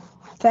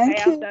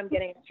 Thank you. I'm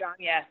getting a strong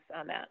yes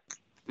on that.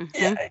 Mm-hmm.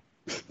 Yeah.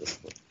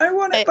 I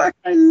want it back.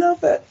 I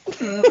love it.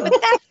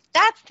 But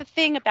that's the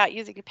thing about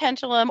using a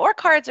pendulum or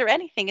cards or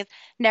anything is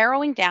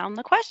narrowing down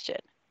the question,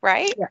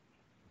 right? Yeah.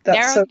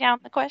 Narrowing down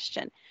the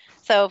question.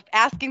 So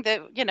asking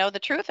the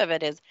truth of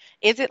it is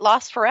it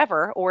lost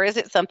forever or is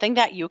it something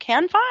that you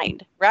can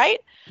find, right?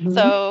 Mm-hmm.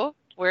 So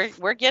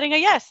we're getting a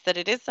yes that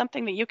it is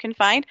something that you can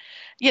find,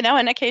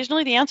 and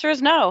occasionally the answer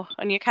is no.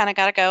 And you kind of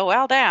got to go,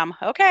 well, damn.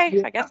 Okay.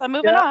 Yeah. I guess I'm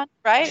moving on.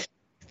 Right.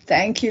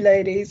 Thank you,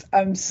 ladies.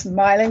 I'm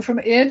smiling from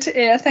ear to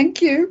ear.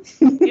 Thank you.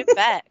 You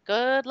bet.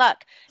 Good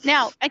luck.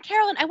 Now, and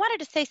Caroline, I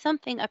wanted to say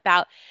something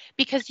about,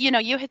 because,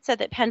 you had said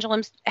that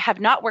pendulums have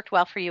not worked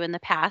well for you in the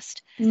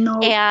past. No.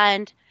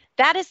 And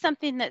that is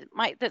something that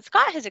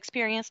Scott has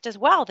experienced as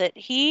well, that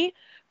he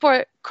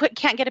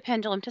can't get a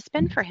pendulum to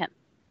spin for him.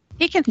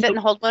 He can sit and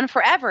hold one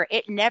forever.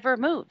 It never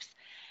moves.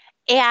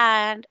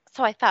 And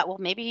so I thought, well,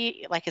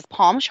 maybe like his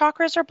palm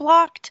chakras are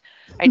blocked.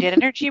 I did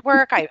energy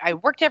work. I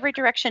worked every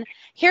direction.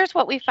 Here's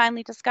what we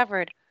finally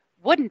discovered.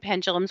 Wooden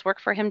pendulums work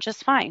for him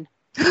just fine.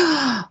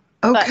 Okay.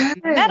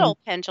 But metal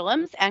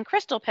pendulums and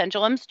crystal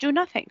pendulums do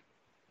nothing.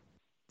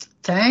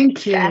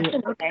 Thank you.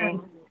 Okay.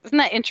 Isn't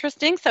that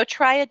interesting? So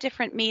try a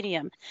different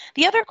medium.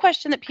 The other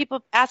question that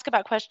people ask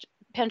about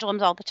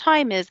pendulums all the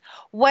time is,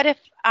 what if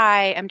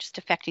I am just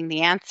affecting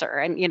the answer?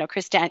 And,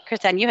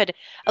 Crisann, you had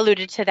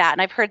alluded to that,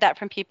 and I've heard that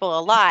from people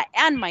a lot,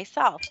 and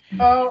myself.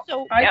 Oh,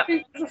 So, I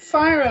think there's a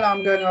fire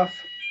alarm going off.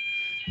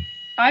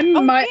 I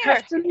might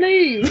have to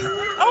leave.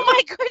 Oh,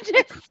 my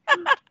goodness.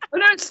 Oh,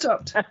 no, it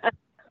stopped.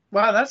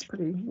 Wow, that's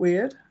pretty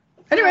weird.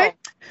 Anyway.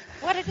 Oh,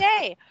 what a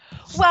day.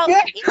 Well,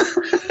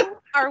 if you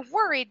are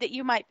worried that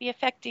you might be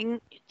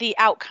affecting the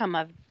outcome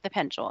of the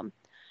pendulum,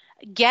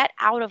 get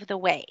out of the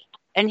way.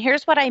 And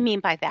here's what I mean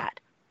by that.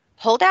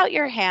 Hold out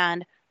your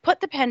hand, put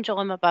the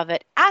pendulum above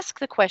it, ask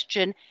the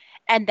question,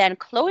 and then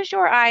close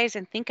your eyes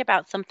and think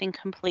about something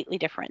completely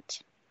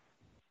different.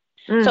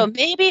 So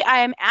maybe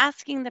I'm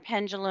asking the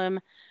pendulum,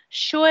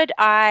 should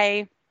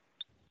I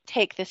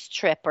take this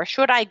trip or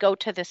should I go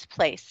to this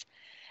place?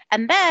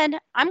 And then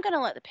I'm going to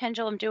let the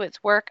pendulum do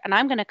its work, and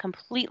I'm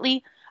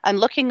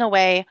looking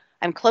away,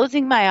 I'm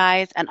closing my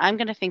eyes, and I'm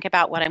going to think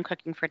about what I'm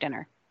cooking for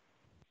dinner.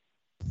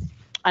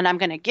 And I'm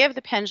going to give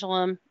the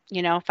pendulum,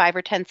 5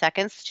 or 10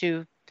 seconds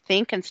to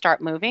think and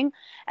start moving.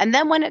 And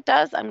then when it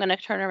does, I'm going to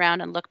turn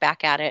around and look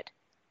back at it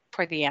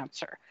for the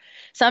answer.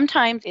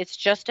 Sometimes it's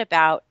just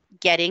about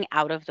getting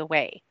out of the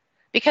way,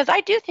 because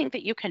I do think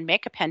that you can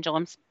make a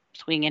pendulum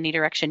swing any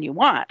direction you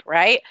want,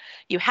 right?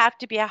 You have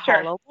to be a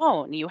hollow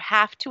bone. You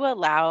have to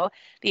allow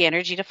the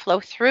energy to flow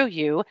through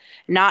you,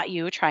 not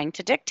you trying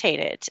to dictate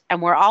it.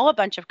 And we're all a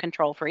bunch of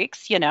control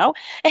freaks,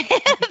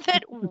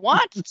 that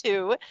want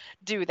to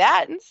do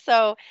that. And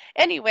so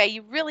anyway,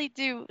 you really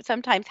do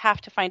sometimes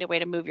have to find a way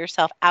to move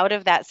yourself out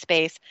of that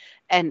space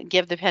and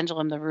give the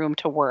pendulum the room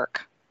to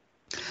work.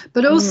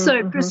 But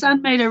also,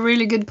 Crisann made a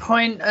really good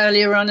point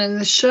earlier on in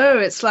the show.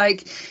 It's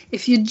like,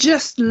 if you're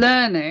just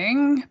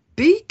learning,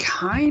 be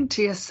kind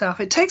to yourself.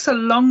 It takes a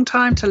long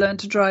time to learn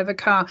to drive a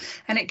car,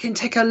 and it can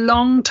take a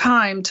long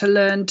time to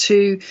learn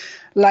to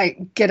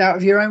get out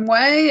of your own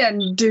way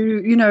and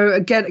do,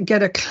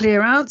 get a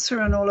clear answer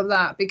and all of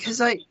that. Because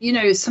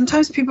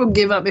sometimes people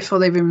give up before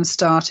they've even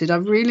started.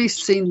 I've really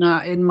seen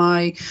that in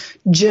my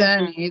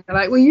journey. They're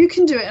like, well, you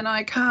can do it and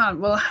I can't.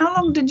 Well, how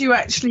long did you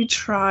actually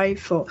try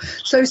for?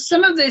 So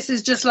some of this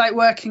is just like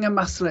working a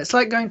muscle. It's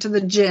like going to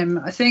the gym.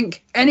 I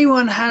think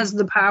anyone has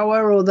the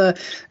power or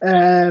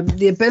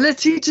the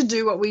ability to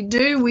do what we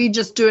do. We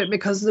just do it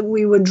because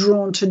we were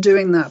drawn to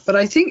doing that. But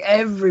I think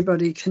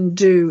everybody can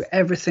do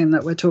everything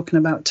that we're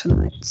talking about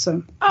tonight.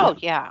 So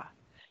yeah,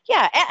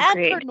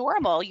 and for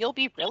normal, you'll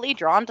be really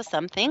drawn to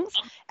some things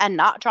and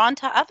not drawn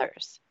to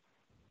others,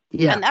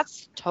 and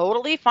that's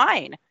totally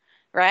fine,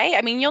 right?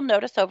 I mean, you'll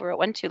notice over at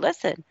 1, 2,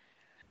 Listen,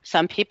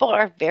 some people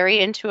are very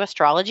into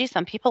astrology,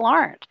 some people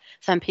aren't.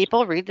 Some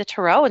people read the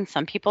tarot and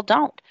some people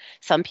don't.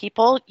 Some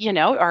people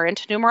are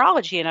into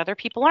numerology and other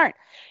people aren't.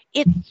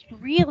 It's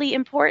really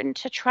important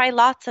to try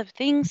lots of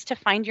things to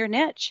find your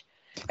niche.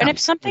 And if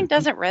something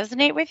doesn't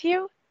resonate with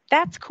you,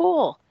 that's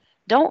cool.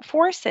 Don't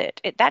force it.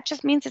 That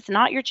just means it's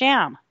not your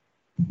jam.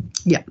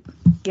 Yeah.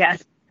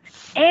 Yes.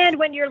 And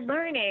when you're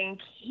learning,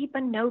 keep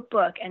a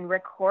notebook and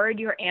record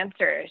your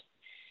answers.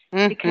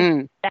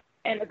 Because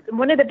and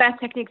one of the best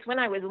techniques when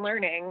I was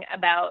learning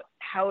about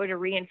how to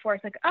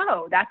reinforce,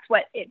 that's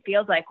what it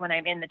feels like when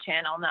I'm in the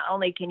channel. Not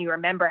only can you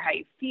remember how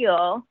you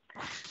feel,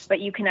 but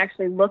you can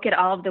actually look at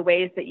all of the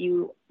ways that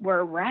you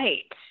were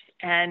right.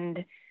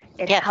 And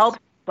it helps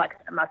flex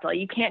the muscle.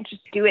 You can't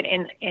just do it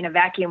in a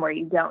vacuum where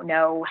you don't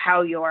know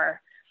how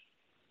your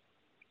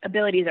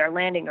abilities are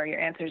landing or your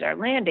answers are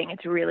landing.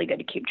 It's really good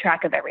to keep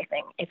track of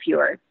everything if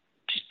you're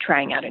just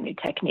trying out a new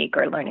technique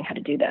or learning how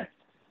to do this.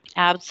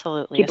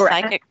 Absolutely. A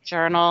psychic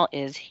journal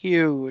is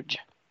huge.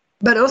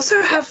 But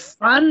also have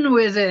fun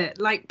with it,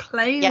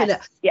 play with it.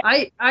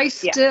 Yeah. I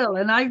still,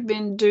 and I've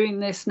been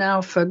doing this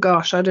now for,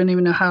 I don't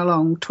even know how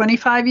long,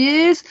 25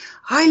 years.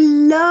 I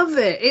love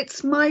it.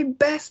 It's my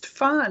best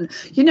fun.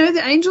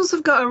 The angels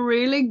have got a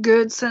really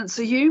good sense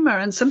of humor,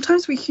 and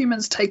sometimes we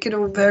humans take it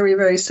all very,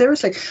 very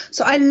seriously.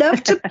 So I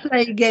love to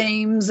play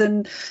games,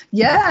 and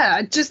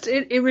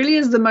it really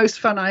is the most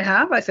fun I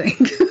have, I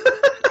think.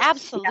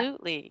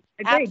 Absolutely.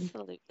 Yeah.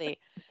 Absolutely.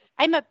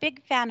 I'm a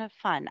big fan of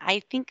fun.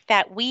 I think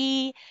that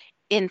we,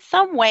 in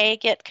some way,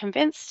 get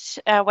convinced,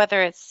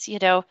 whether it's,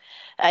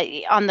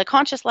 on the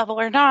conscious level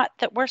or not,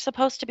 that we're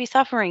supposed to be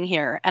suffering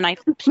here. And I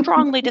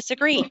strongly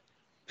disagree.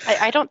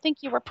 I don't think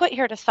you were put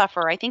here to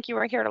suffer. I think you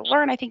were here to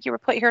learn. I think you were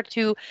put here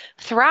to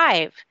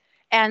thrive.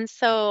 And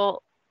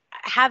so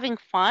having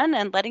fun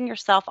and letting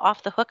yourself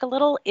off the hook a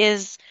little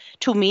is,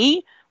 to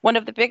me, one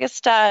of the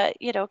biggest,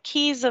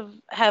 keys of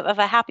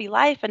a happy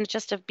life and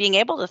just of being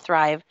able to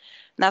thrive.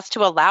 And that's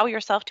to allow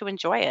yourself to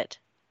enjoy it.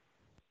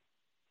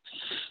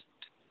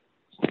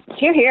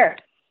 Hear, hear.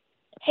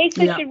 Hey,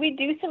 so should we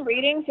do some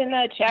readings in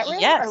the chat room?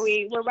 Yes.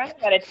 We're running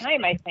out of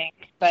time, I think.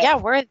 But yeah,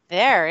 we're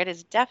there. It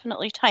is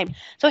definitely time.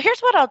 So here's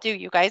what I'll do,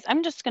 you guys.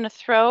 I'm just going to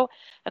throw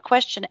a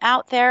question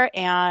out there,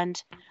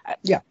 and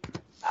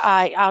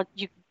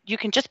you you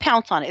can just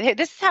pounce on it.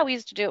 This is how we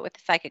used to do it with the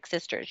Psychic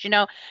Sisters.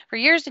 For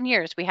years and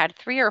years, we had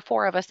 3 or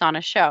 4 of us on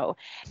a show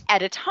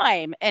at a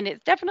time, and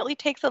it definitely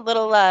takes a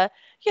little,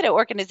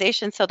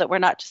 organization so that we're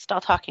not just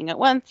all talking at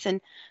once,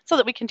 and so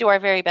that we can do our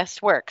very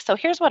best work. So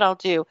here's what I'll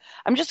do.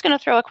 I'm just going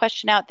to throw a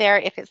question out there.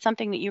 If it's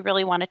something that you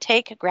really want to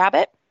take, grab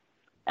it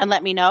and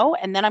let me know,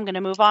 and then I'm going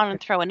to move on and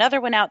throw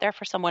another one out there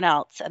for someone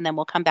else, and then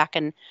we'll come back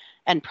and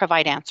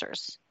provide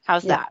answers.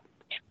 How's that?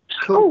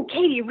 Cool. Oh,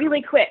 Katie,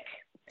 really quick.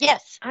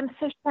 Yes. I'm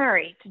so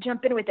sorry to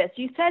jump in with this.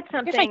 You said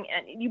something,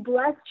 and you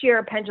blessed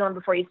your pendulum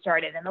before you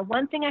started. And the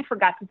one thing I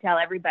forgot to tell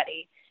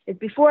everybody is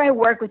before I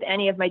work with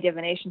any of my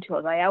divination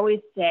tools, I always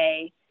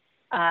say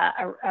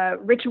a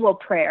ritual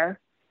prayer.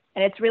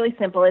 And it's really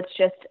simple. It's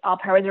just, all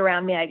powers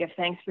around me, I give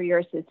thanks for your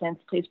assistance.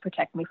 Please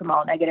protect me from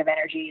all negative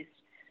energies.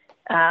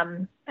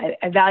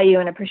 I value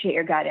and appreciate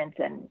your guidance,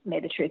 and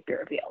may the truth be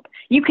revealed.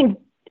 You can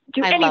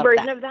do any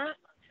version of that,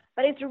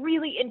 but it's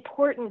really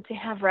important to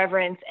have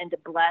reverence and to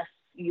bless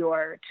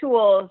your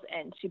tools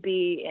and to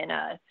be in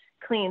a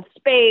clean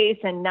space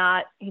and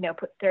not,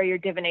 throw your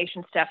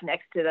divination stuff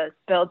next to the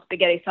spilled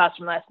spaghetti sauce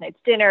from last night's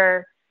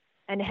dinner,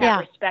 and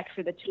have respect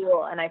for the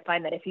tool. And I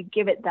find that if you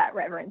give it that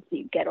reverence,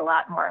 you get a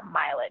lot more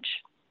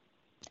mileage.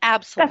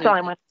 Absolutely. That's all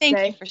I want to say.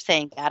 Thank you for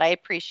saying that. I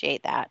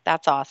appreciate that.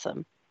 That's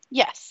awesome.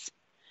 Yes.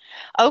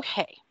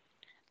 Okay.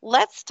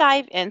 Let's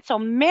dive in. So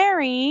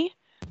Mary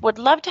would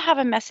love to have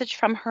a message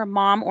from her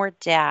mom or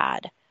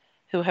dad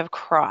who have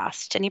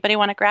crossed. Anybody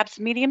want to grab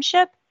some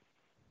mediumship?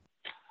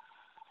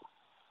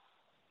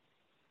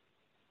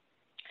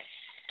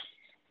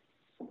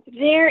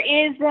 There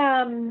is,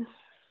 they're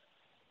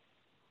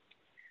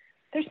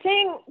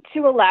saying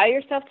to allow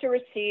yourself to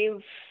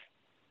receive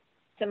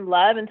some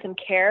love and some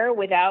care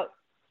without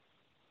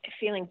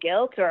feeling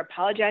guilt or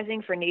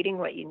apologizing for needing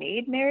what you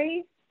need,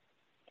 Mary.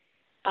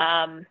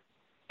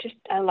 Just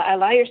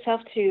allow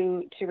yourself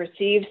to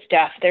receive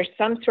stuff. There's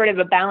some sort of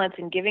a imbalance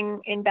in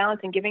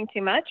giving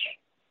too much.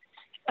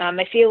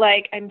 I feel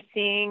like I'm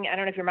seeing, I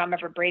don't know if your mom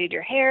ever braided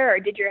your hair or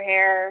did your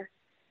hair,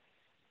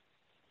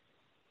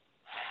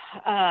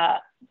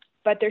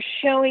 but they're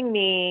showing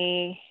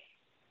me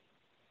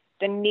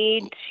the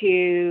need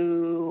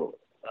to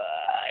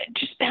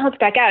just balance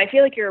back out. I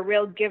feel like you're a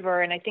real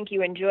giver, and I think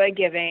you enjoy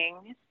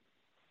giving.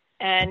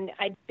 And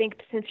I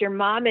think since your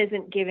mom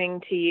isn't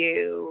giving to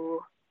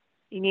you,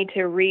 you need to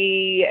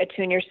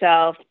reattune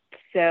yourself.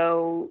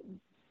 So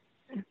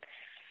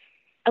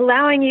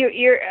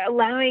you're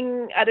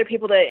allowing other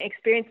people to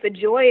experience the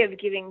joy of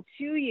giving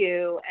to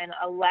you, and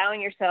allowing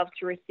yourself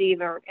to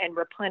receive and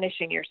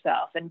replenishing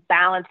yourself and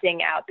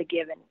balancing out the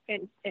give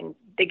and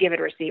the give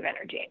and receive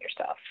energy in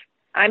yourself.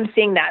 I'm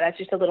seeing that. That's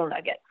just a little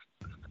nugget.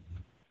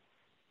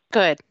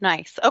 Good.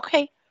 Nice.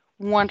 Okay.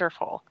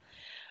 Wonderful.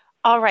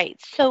 All right.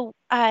 So,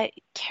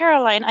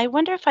 Caroline, I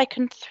wonder if I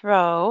can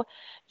throw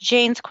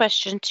Jane's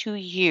question to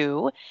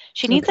you.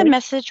 She needs a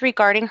message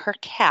regarding her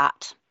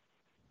cat,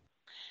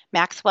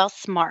 Maxwell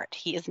Smart.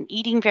 He isn't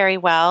eating very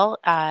well,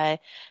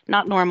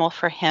 not normal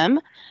for him.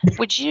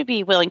 Would you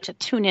be willing to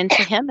tune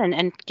into him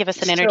and give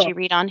us an energy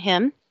read on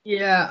him?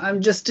 Yeah,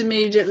 I'm just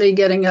immediately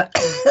getting a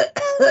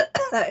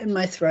in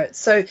my throat.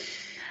 So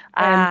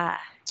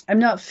I'm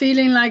not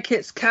feeling like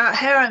it's cat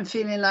hair. I'm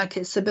feeling like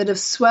it's a bit of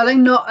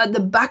swelling, not at the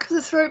back of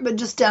the throat, but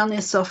just down the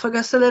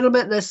esophagus a little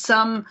bit. There's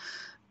some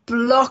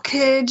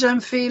blockage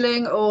I'm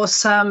feeling, or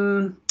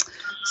some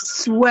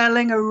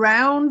swelling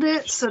around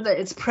it so that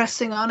it's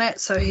pressing on it,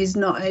 so he's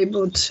not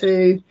able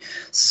to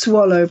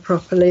swallow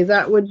properly.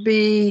 That would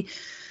be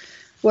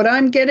what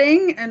I'm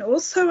getting. And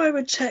also I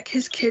would check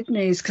his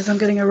kidneys, because I'm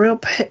getting a real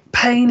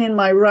pain in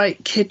my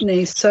right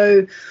kidney.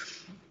 So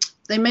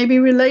they may be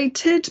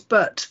related,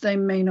 but they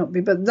may not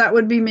be. But that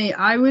would be me.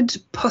 I would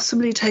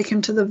possibly take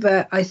him to the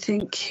vet. I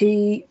think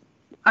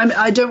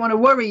I don't want to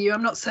worry you.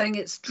 I'm not saying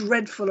it's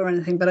dreadful or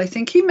anything, but I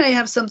think he may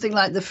have something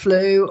like the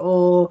flu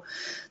or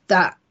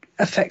that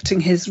affecting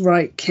his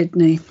right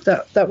kidney.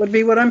 That would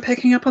be what I'm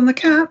picking up on the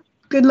cat.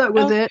 Good luck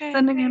with it.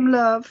 Sending him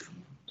love.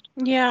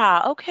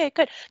 Yeah. Okay,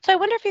 good. So I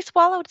wonder if he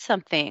swallowed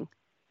something,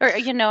 or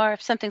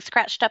if something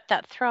scratched up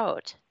that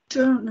throat.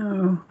 Don't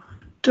know.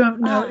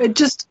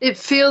 It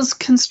feels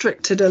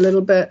constricted a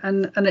little bit,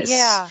 and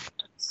it's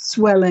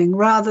swelling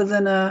rather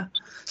than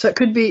so it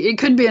could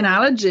be an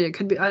allergy. It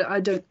could be, I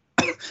don't,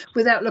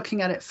 without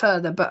looking at it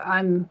further, but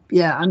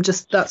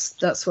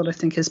that's what I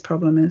think his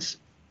problem is.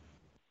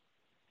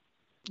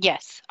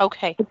 Yes.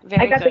 Okay.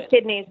 I got the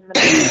kidneys in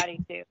the body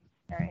too.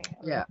 Right.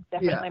 Yeah.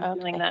 Definitely. I'm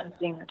feeling that and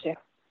seeing that too.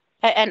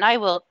 And I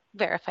will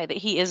verify that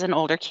he is an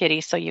older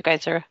kitty, so you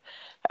guys are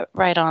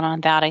right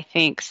on that, I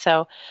think.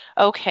 So,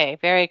 okay,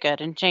 very good.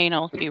 And Jane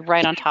will be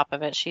right on top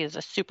of it. She is a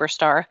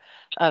superstar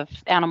of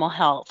animal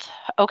health.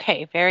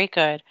 Okay, very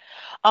good.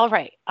 All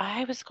right,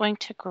 I was going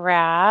to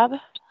grab,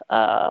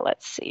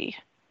 let's see.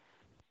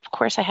 Of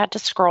course, I had to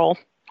scroll.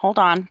 Hold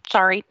on.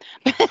 Sorry.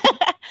 We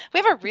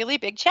have a really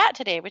big chat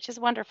today, which is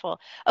wonderful.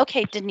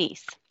 Okay,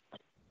 Denise.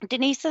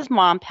 Denise's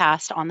mom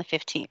passed on the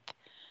 15th.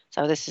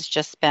 So this has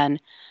just been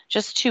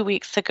just 2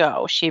 weeks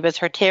ago. She was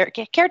her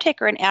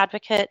caretaker and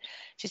advocate.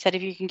 She said,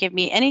 if you can give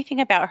me anything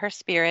about her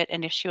spirit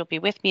and if she will be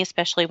with me,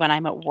 especially when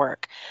I'm at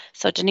work.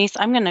 So Denise,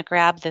 I'm going to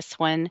grab this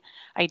one.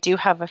 I do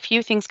have a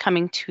few things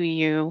coming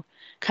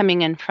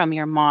in from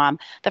your mom.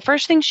 The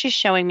first thing she's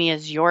showing me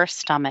is your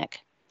stomach.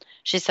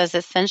 She says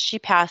that since she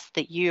passed,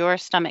 that your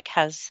stomach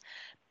has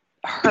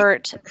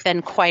hurt,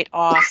 been quite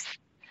off.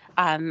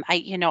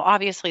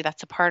 Obviously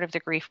that's a part of the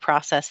grief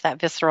process, that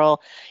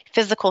visceral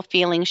physical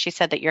feeling. She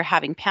said that you're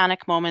having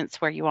panic moments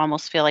where you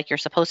almost feel like you're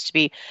supposed to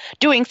be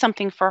doing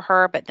something for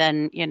her, but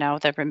then,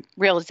 the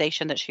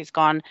realization that she's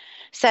gone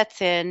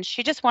sets in.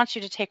 She just wants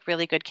you to take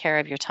really good care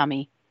of your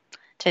tummy,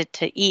 to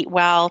eat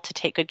well, to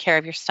take good care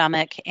of your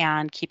stomach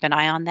and keep an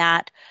eye on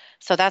that.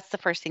 So that's the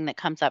first thing that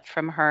comes up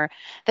from her.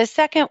 The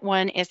second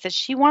one is that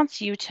she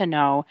wants you to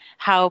know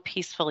how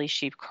peacefully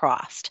she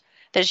crossed,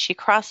 that she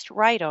crossed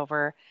right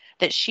over,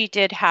 that she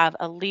did have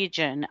a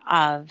legion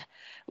of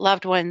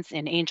loved ones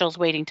and angels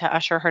waiting to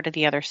usher her to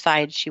the other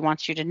side. She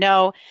wants you to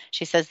know.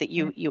 She says that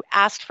you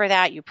asked for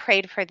that, you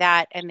prayed for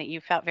that, and that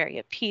you felt very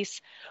at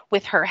peace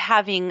with her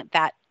having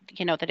that,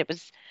 that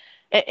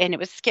it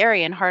was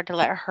scary and hard to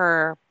let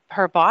her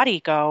body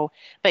go,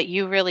 but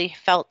you really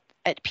felt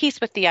at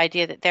peace with the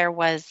idea that there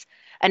was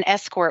an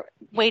escort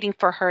waiting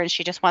for her, and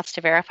she just wants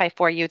to verify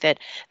for you that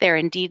there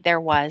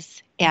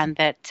was, and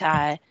that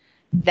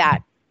that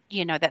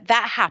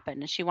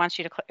happened, and she wants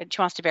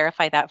to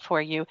verify that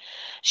for you.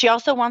 She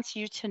also wants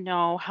you to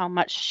know how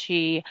much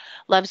she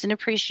loves and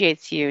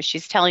appreciates you.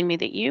 She's telling me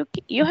that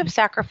you have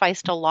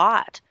sacrificed a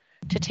lot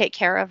to take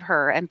care of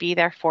her and be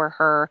there for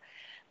her.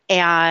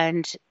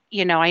 And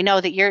I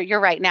know that you're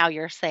right now,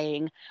 you're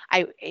saying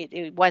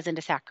it wasn't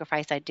a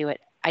sacrifice. I do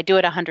it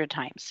 100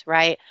 times,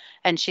 right?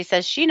 And she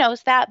says she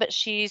knows that, but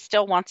she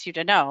still wants you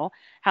to know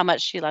how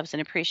much she loves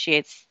and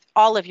appreciates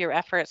all of your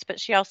efforts. But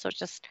she also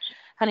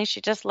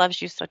she just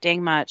loves you so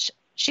dang much.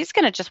 She's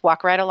going to just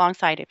walk right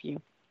alongside of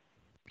you.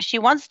 She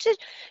wants to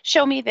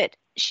show me that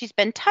she's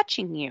been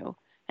touching you,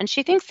 and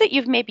she thinks that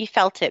you've maybe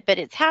felt it, but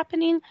it's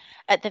happening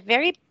at the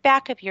very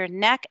back of your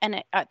neck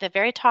and at the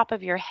very top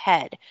of your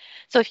head.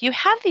 So if you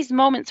have these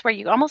moments where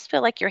you almost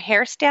feel like your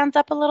hair stands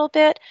up a little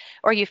bit,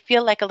 or you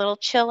feel like a little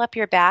chill up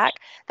your back,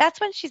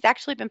 that's when she's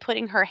actually been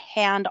putting her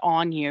hand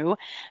on you,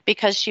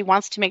 because she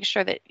wants to make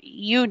sure that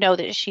you know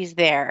that she's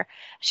there.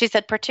 She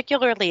said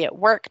particularly at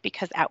work,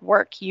 because at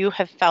work you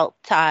have felt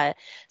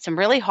some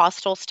really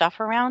hostile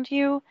stuff around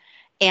you,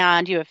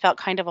 and you have felt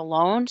kind of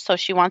alone. So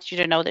she wants you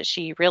to know that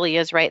she really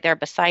is right there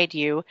beside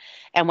you.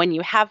 And when you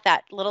have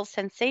that little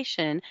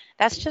sensation,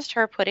 that's just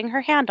her putting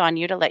her hand on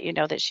you to let you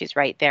know that she's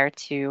right there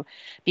to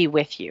be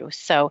with you.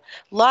 So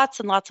lots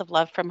and lots of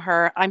love from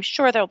her. I'm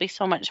sure there'll be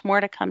so much more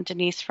to come,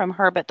 Denise, from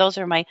her, but those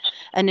are my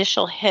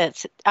initial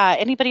hits.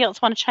 Anybody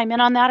else want to chime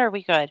in on that, or are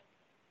we good?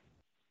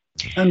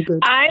 I'm good.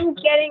 I'm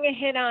getting a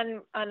hit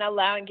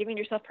on giving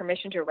yourself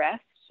permission to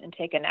rest and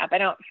take a nap. I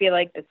don't feel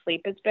like the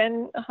sleep has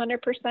been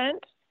 100%.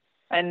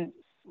 And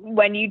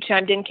when you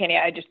chimed in, Kenny,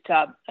 I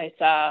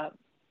saw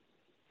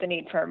the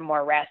need for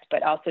more rest,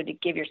 but also to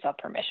give yourself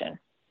permission.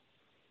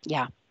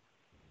 Yeah,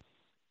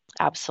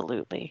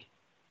 absolutely.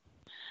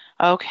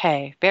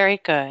 Okay, very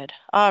good.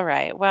 All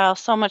right. Well,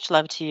 so much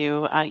love to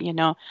you.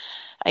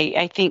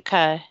 I think,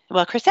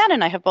 Crisann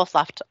and I have both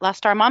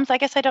lost our moms. I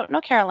guess I don't know,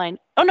 Caroline.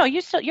 Oh, no,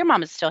 your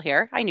mom is still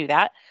here. I knew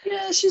that.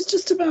 Yeah, she's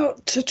just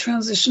about to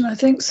transition, I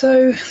think.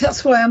 So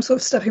that's why I'm sort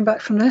of stepping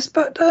back from this.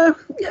 But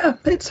yeah,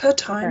 it's her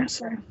time.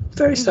 So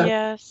very sad.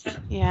 Yes,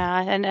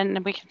 yeah,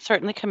 and we can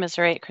certainly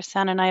commiserate.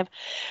 Crisann and I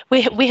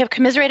we have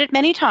commiserated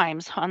many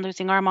times on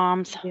losing our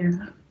moms.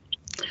 Yeah,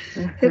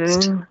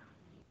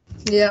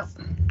 yeah,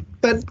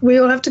 but we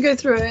all have to go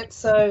through it.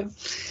 So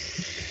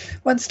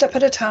one step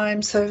at a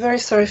time. So very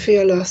sorry for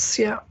your loss.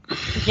 Yeah.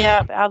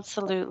 Yeah,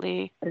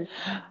 absolutely.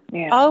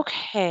 Yeah.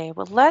 Okay,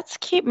 well, let's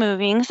keep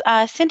moving.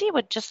 Cindy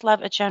would just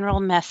love a general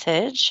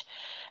message.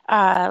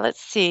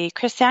 Let's see.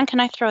 Crisann, can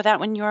I throw that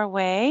one your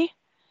way?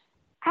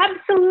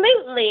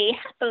 Absolutely.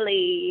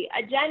 Happily.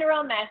 A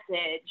general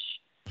message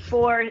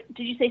for,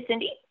 did you say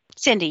Cindy?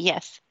 Cindy,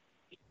 yes.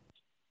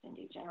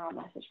 Cindy, general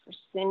message for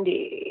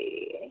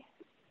Cindy.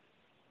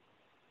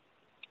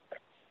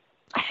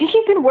 I think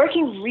you've been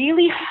working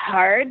really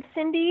hard,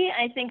 Cindy.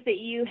 I think that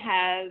you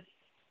have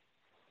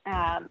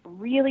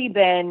really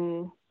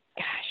been,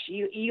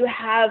 you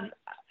have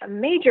a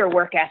major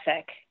work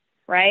ethic,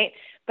 right?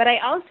 But I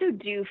also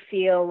do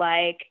feel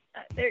like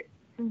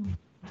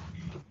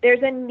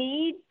there's a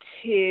need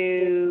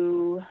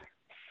to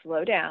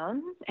slow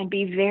down and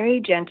be very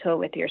gentle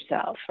with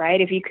yourself,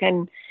 right? If you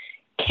can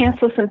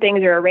cancel some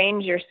things or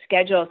arrange your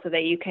schedule so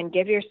that you can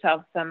give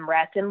yourself some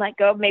rest and let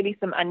go of maybe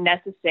some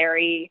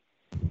unnecessary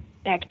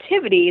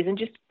activities and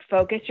just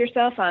focus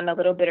yourself on a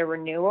little bit of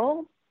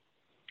renewal.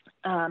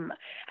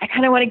 I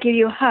kind of want to give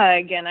you a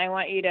hug, and I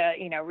want you to,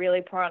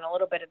 really pour on a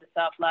little bit of the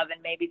self-love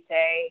and maybe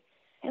say,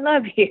 I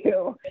love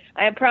you.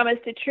 I promise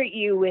to treat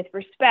you with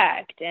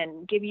respect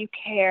and give you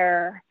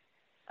care.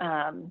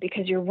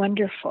 because you're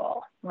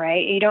wonderful,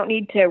 right? You don't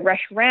need to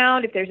rush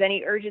around. If there's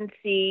any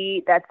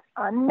urgency that's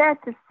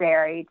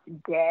unnecessary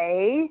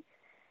today,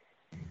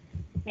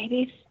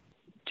 maybe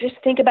just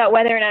think about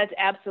whether or not it's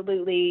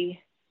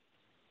absolutely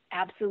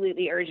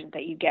urgent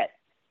that you get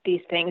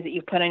these things that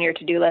you put on your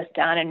to-do list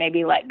done, and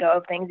maybe let go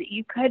of things that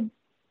you could,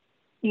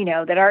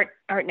 that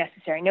aren't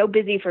necessary. No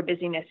busy for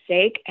busyness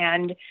sake.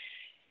 And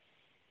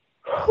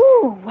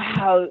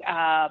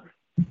wow,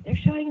 they're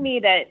showing me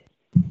that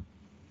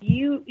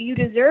you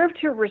deserve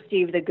to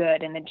receive the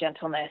good and the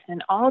gentleness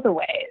in all the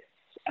ways.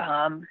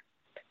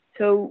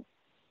 So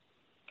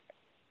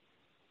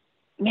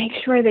make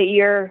sure that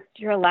you're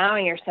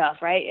allowing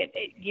yourself, right?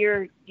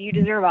 You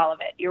deserve all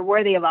of it. You're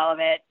worthy of all of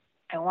it.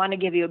 I want to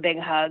give you a big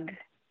hug.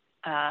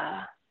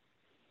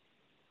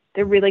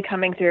 They're really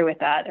coming through with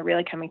that. They're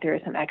really coming through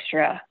with some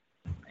extra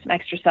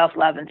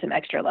self-love and some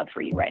extra love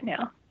for you right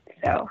now.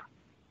 So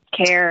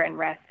care and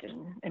rest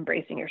and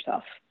embracing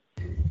yourself.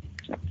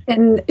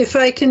 And if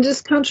I can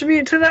just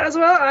contribute to that as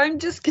well, I'm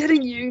just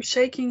getting you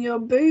shaking your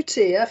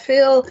booty. I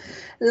feel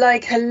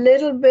like a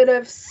little bit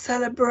of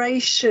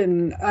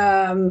celebration,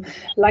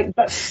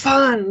 but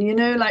fun,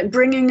 like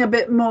bringing a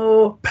bit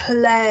more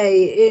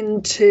play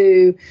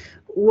into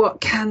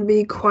what can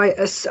be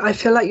I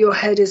feel like your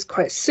head is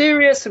quite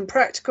serious and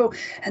practical,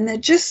 and they're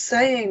just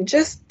saying,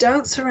 just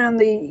dance around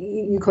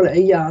you call it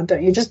a yard,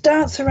 don't you? Just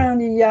dance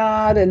around your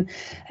yard and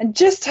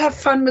just have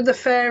fun with the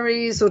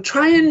fairies, or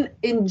try and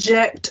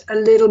inject a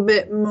little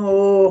bit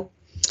more,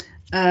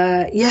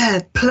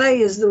 play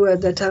is the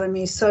word they're telling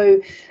me. So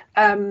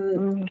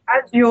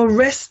as you're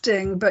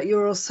resting, but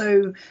you're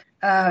also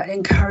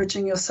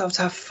encouraging yourself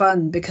to have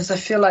fun, because I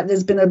feel like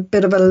there's been a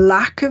bit of a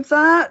lack of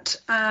that,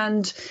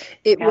 and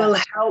it will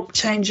help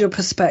change your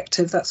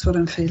perspective. That's what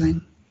I'm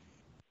feeling.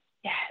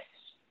 Yes.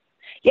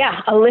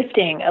 Yeah, a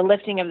lifting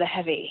of the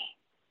heavy.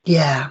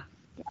 Yeah.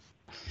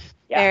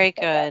 Very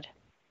good.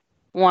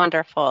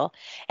 Wonderful.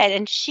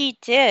 And she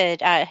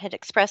had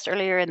expressed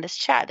earlier in this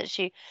chat that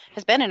she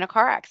has been in a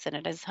car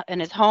accident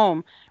and is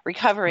home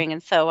recovering.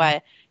 And so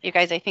you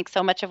guys, I think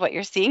so much of what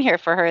you're seeing here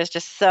for her is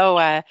just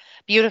so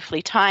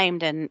beautifully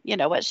timed, and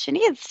what she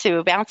needs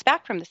to bounce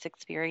back from this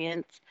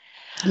experience.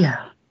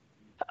 Yeah.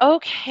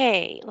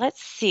 Okay,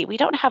 let's see. We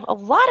don't have a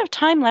lot of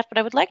time left, but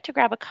I would like to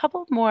grab a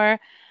couple more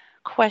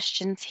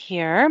questions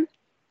here.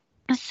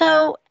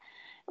 So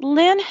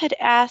Lynn had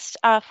asked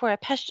for a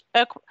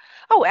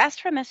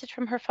message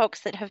from her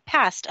folks that have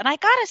passed. And I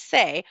gotta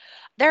say,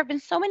 there have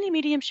been so many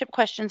mediumship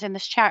questions in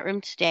this chat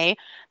room today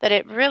that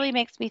it really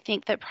makes me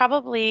think that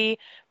probably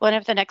one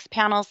of the next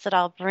panels that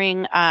I'll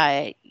bring,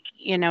 I'm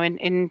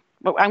trying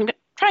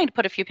to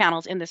put a few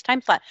panels in this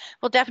time slot,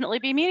 will definitely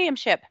be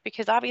mediumship,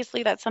 because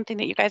obviously that's something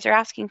that you guys are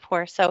asking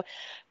for. So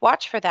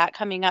watch for that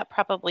coming up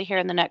probably here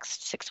in the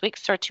next 6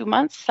 weeks or 2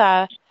 months.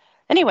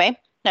 Anyway.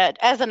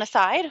 As an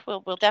aside,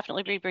 we'll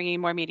definitely be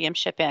bringing more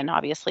mediumship in.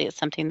 Obviously, it's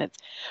something that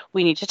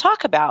we need to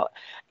talk about.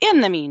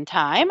 In the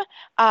meantime,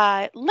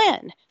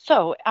 Lynn,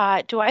 so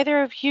do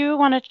either of you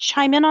want to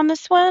chime in on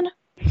this one?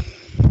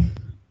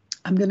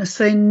 I'm going to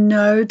say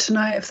no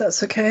tonight, if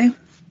that's okay.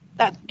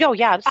 Yeah,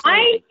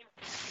 absolutely.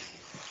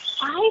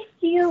 I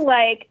feel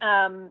like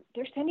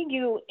they're sending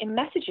you in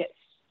messages,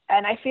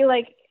 and I feel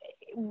like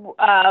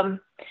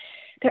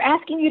they're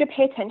asking you to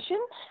pay attention.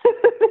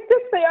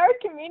 They are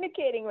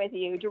communicating with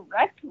you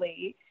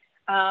directly.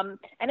 And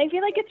I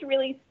feel like it's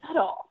really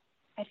subtle.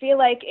 I feel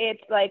like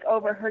it's like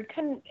overheard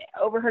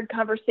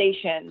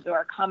conversations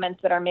or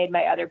comments that are made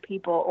by other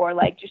people, or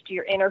like just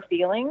your inner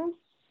feelings,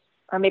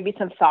 or maybe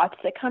some thoughts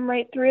that come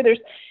right through.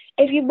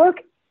 If you look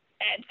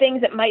at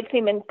things that might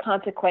seem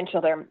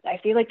inconsequential, I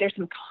feel like there's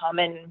some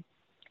common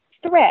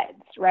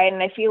threads, right?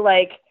 And I feel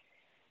like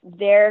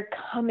they're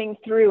coming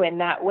through in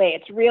that way.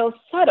 It's real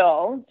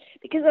subtle,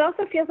 because it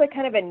also feels like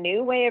kind of a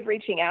new way of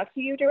reaching out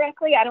to you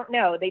directly. I don't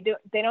know. They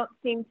don't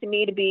seem to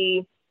me to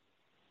be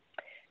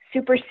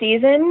super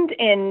seasoned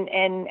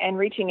in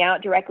reaching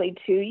out directly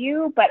to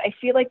you, but I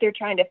feel like they're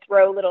trying to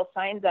throw little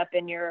signs up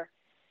in your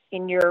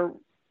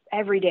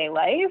everyday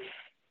life.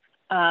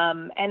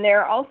 And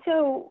they're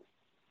also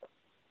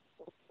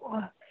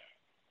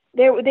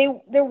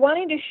they're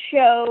wanting to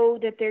show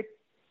that they're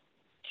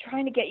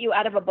trying to get you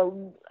out of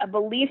a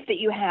belief that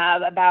you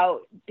have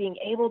about being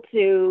able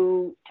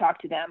to talk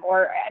to them,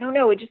 or I don't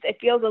know, it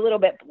feels a little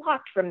bit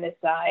blocked from this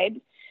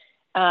side.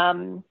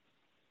 And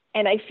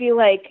I feel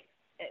like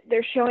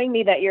they're showing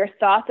me that your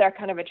thoughts are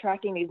kind of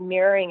attracting these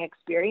mirroring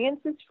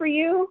experiences for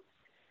you.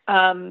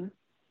 I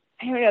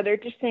don't know. They're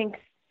just saying,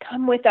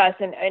 come with us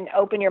and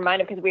open your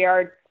mind, because we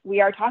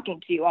are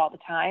talking to you all the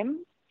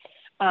time.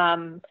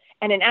 And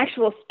an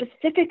actual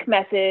specific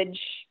message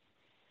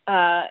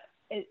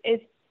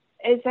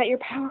is that you're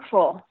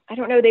powerful. I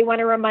don't know. They want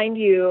to remind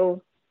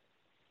you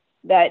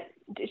that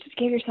just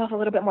give yourself a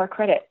little bit more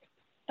credit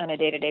on a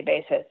day-to-day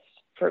basis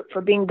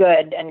for being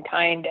good and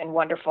kind and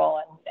wonderful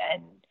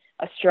and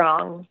a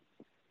strong,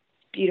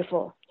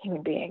 beautiful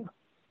human being.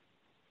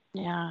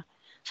 Yeah.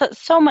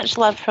 So much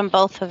love from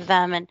both of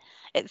them. And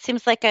it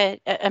seems like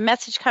a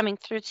message coming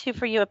through too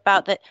for you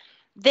about that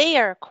they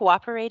are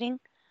cooperating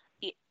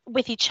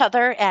with each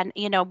other and,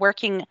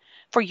 working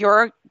for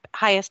your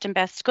highest and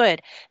best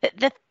good.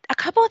 A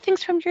couple of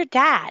things from your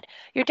dad.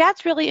 Your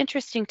dad's really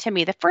interesting to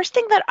me. The first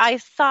thing that I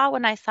saw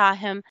when I saw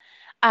him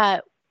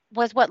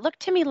was what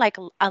looked to me like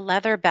a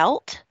leather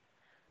belt.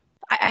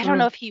 I don't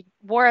know if he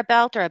wore a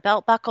belt or a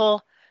belt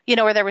buckle,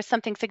 or there was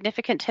something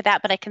significant to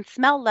that, but I can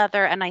smell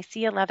leather and I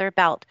see a leather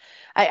belt.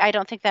 I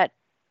don't think that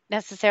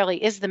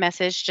necessarily is the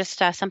message,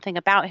 just something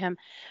about him.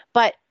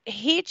 But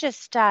he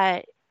just,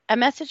 a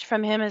message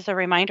from him is a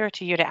reminder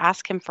to you to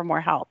ask him for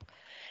more help.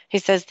 He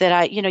says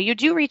that, you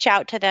do reach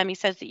out to them. He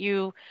says that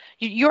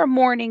your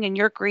mourning and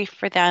your grief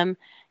for them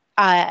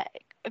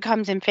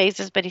comes in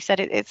phases, but he said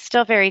it's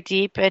still very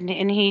deep, and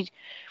he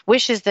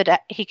wishes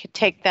that he could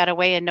take that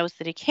away and knows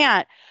that he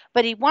can't.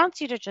 But he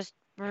wants you to just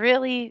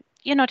really,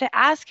 to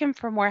ask him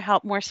for more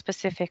help, more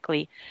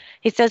specifically.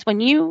 He says when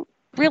you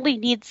really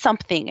need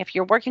something, if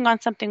you're working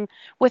on something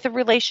with a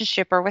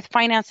relationship or with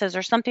finances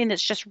or something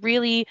that's just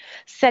really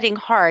setting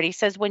hard, he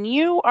says when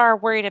you are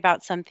worried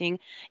about something,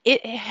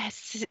 it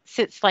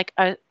sits like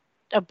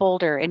a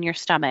boulder in your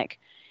stomach.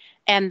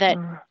 And that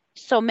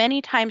so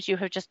many times you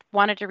have just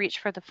wanted to reach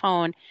for the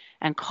phone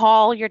and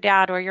call your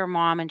dad or your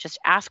mom and just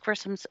ask for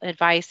some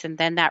advice. And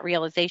then that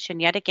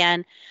realization yet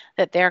again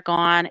that they're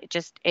gone,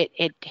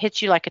 it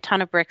hits you like a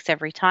ton of bricks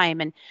every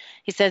time. And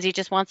he says he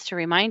just wants to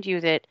remind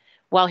you that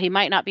while he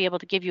might not be able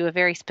to give you a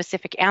very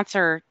specific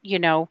answer,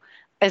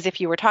 as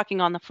if you were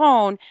talking on the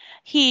phone,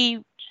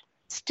 he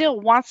still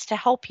wants to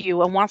help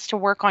you and wants to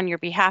work on your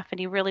behalf, and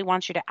he really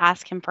wants you to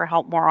ask him for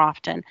help more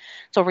often.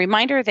 So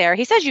reminder there.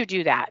 He says you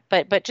do that,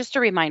 but just a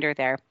reminder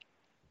there.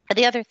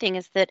 The other thing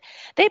is that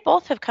they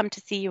both have come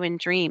to see you in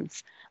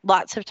dreams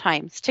lots of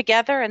times,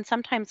 together and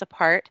sometimes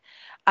apart.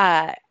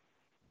 But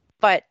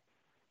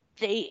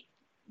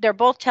they're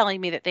both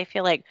telling me that they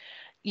feel like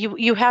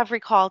you have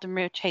recalled and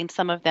retained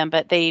some of them,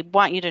 but they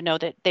want you to know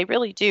that they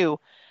really do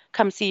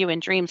come see you in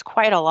dreams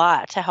quite a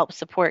lot to help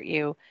support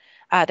you.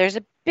 There's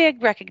a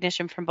big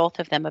recognition from both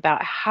of them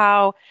about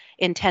how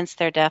intense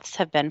their deaths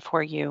have been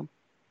for you.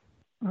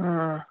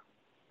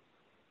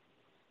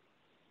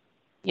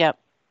 Yep.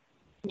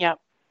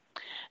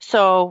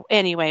 So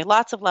anyway,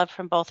 lots of love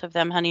from both of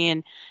them, honey,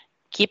 and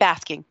keep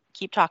asking,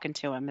 keep talking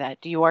to him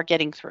that you are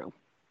getting through.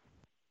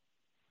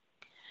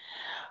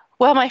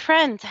 Well, my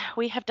friends,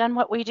 we have done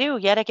what we do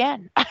yet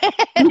again.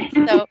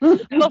 So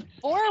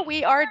before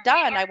we are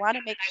done, I want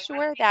to make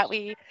sure that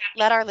we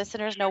let our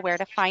listeners know where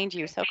to find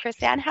you. So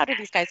Crisann, how do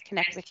these guys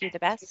connect with you the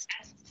best?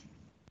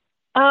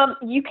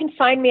 You can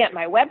find me at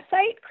my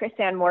website,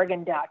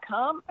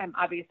 CrisannMorgan.com. I'm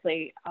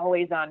obviously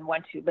always on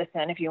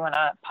 12Listen if you want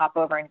to pop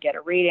over and get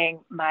a reading.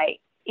 My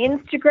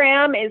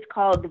Instagram is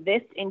called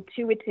This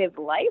Intuitive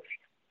Life.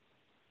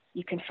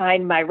 You can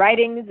find my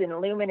writings in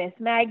Luminous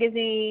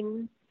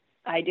Magazine.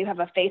 I do have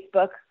a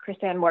Facebook,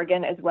 Crisann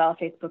Morgan, as well,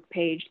 a Facebook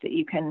page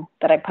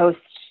that I post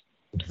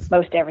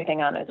most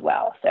everything on as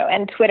well. So,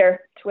 and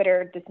Twitter,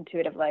 This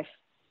Intuitive Life.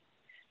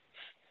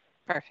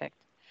 Perfect.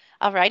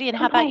 All righty. And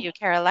how about you,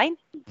 Caroline?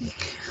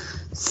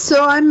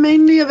 So I'm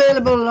mainly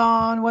available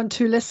on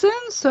 12Listen.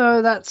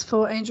 So that's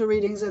for angel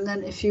readings. And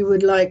then if you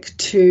would like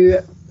to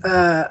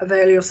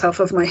avail yourself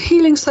of my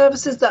healing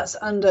services, that's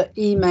under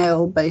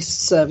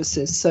email-based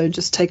services. So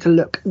just take a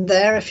look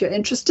there if you're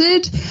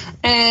interested.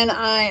 And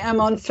I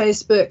am on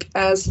Facebook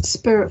as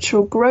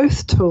Spiritual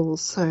Growth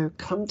Tools. So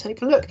come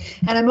take a look.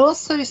 And I'm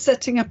also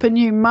setting up a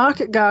new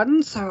market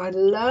garden. So I'd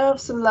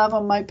love some love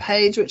on my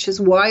page, which is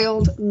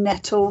Wild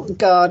Nettle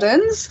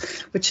Gardens,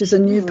 which is a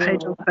new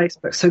page on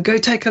Facebook. So go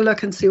take a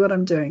look and see what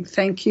I'm doing.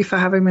 Thank you for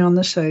having me on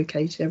the show,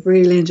 Katie. I've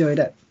really enjoyed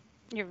it.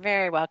 You're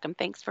very welcome.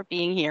 Thanks for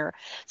being here.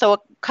 So a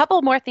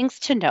couple more things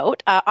to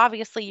note.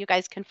 Obviously, you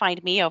guys can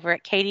find me over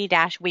at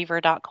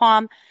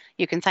katie-weaver.com.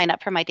 You can sign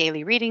up for my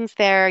daily readings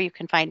there. You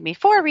can find me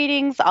for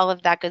readings, all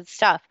of that good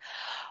stuff.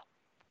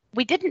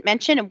 We didn't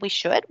mention, and we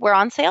should, we're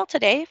on sale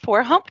today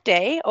for Hump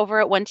Day over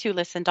at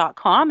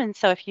 12listen.com. And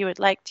so if you would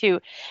like to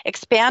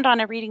expand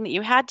on a reading that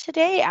you had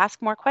today,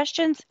 ask more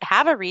questions,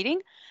 have a reading,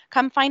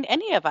 come find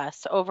any of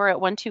us over at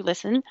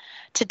 12Listen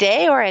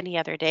today or any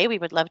other day. We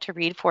would love to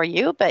read for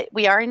you, but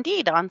we are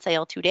indeed on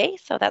sale today,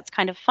 so that's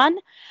kind of fun.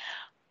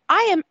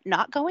 I am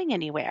not going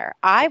anywhere.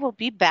 I will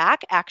be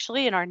back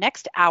actually in our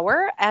next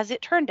hour. As it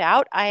turned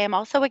out, I am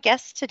also a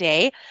guest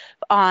today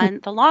on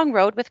The Long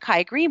Road with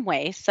Kai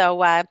Greenway.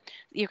 So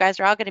you guys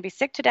are all going to be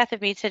sick to death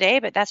of me today,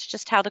 but that's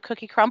just how the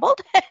cookie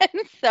crumbled.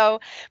 And so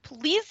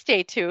please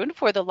stay tuned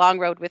for The Long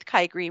Road with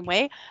Kai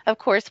Greenway, of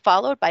course,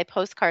 followed by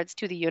Postcards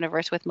to the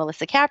Universe with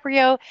Melissa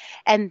Caprio.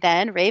 And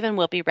then Raven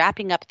will be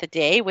wrapping up the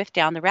day with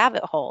Down the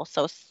Rabbit Hole.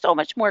 So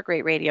much more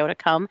great radio to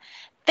come.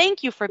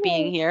 Thank you for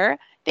being here.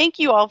 Thank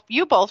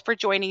you both for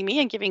joining me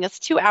and giving us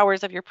 2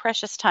 hours of your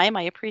precious time.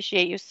 I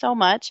appreciate you so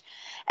much.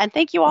 And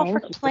thank you all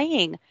for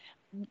playing.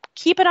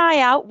 Keep an eye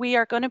out. We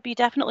are going to be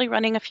definitely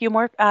running a few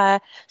more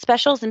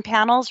specials and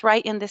panels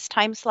right in this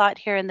time slot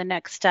here in the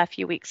next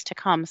few weeks to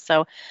come.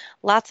 So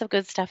lots of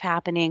good stuff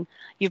happening.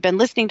 You've been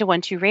listening to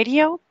 12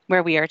 Radio,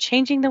 where we are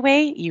changing the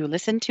way you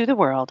listen to the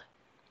world.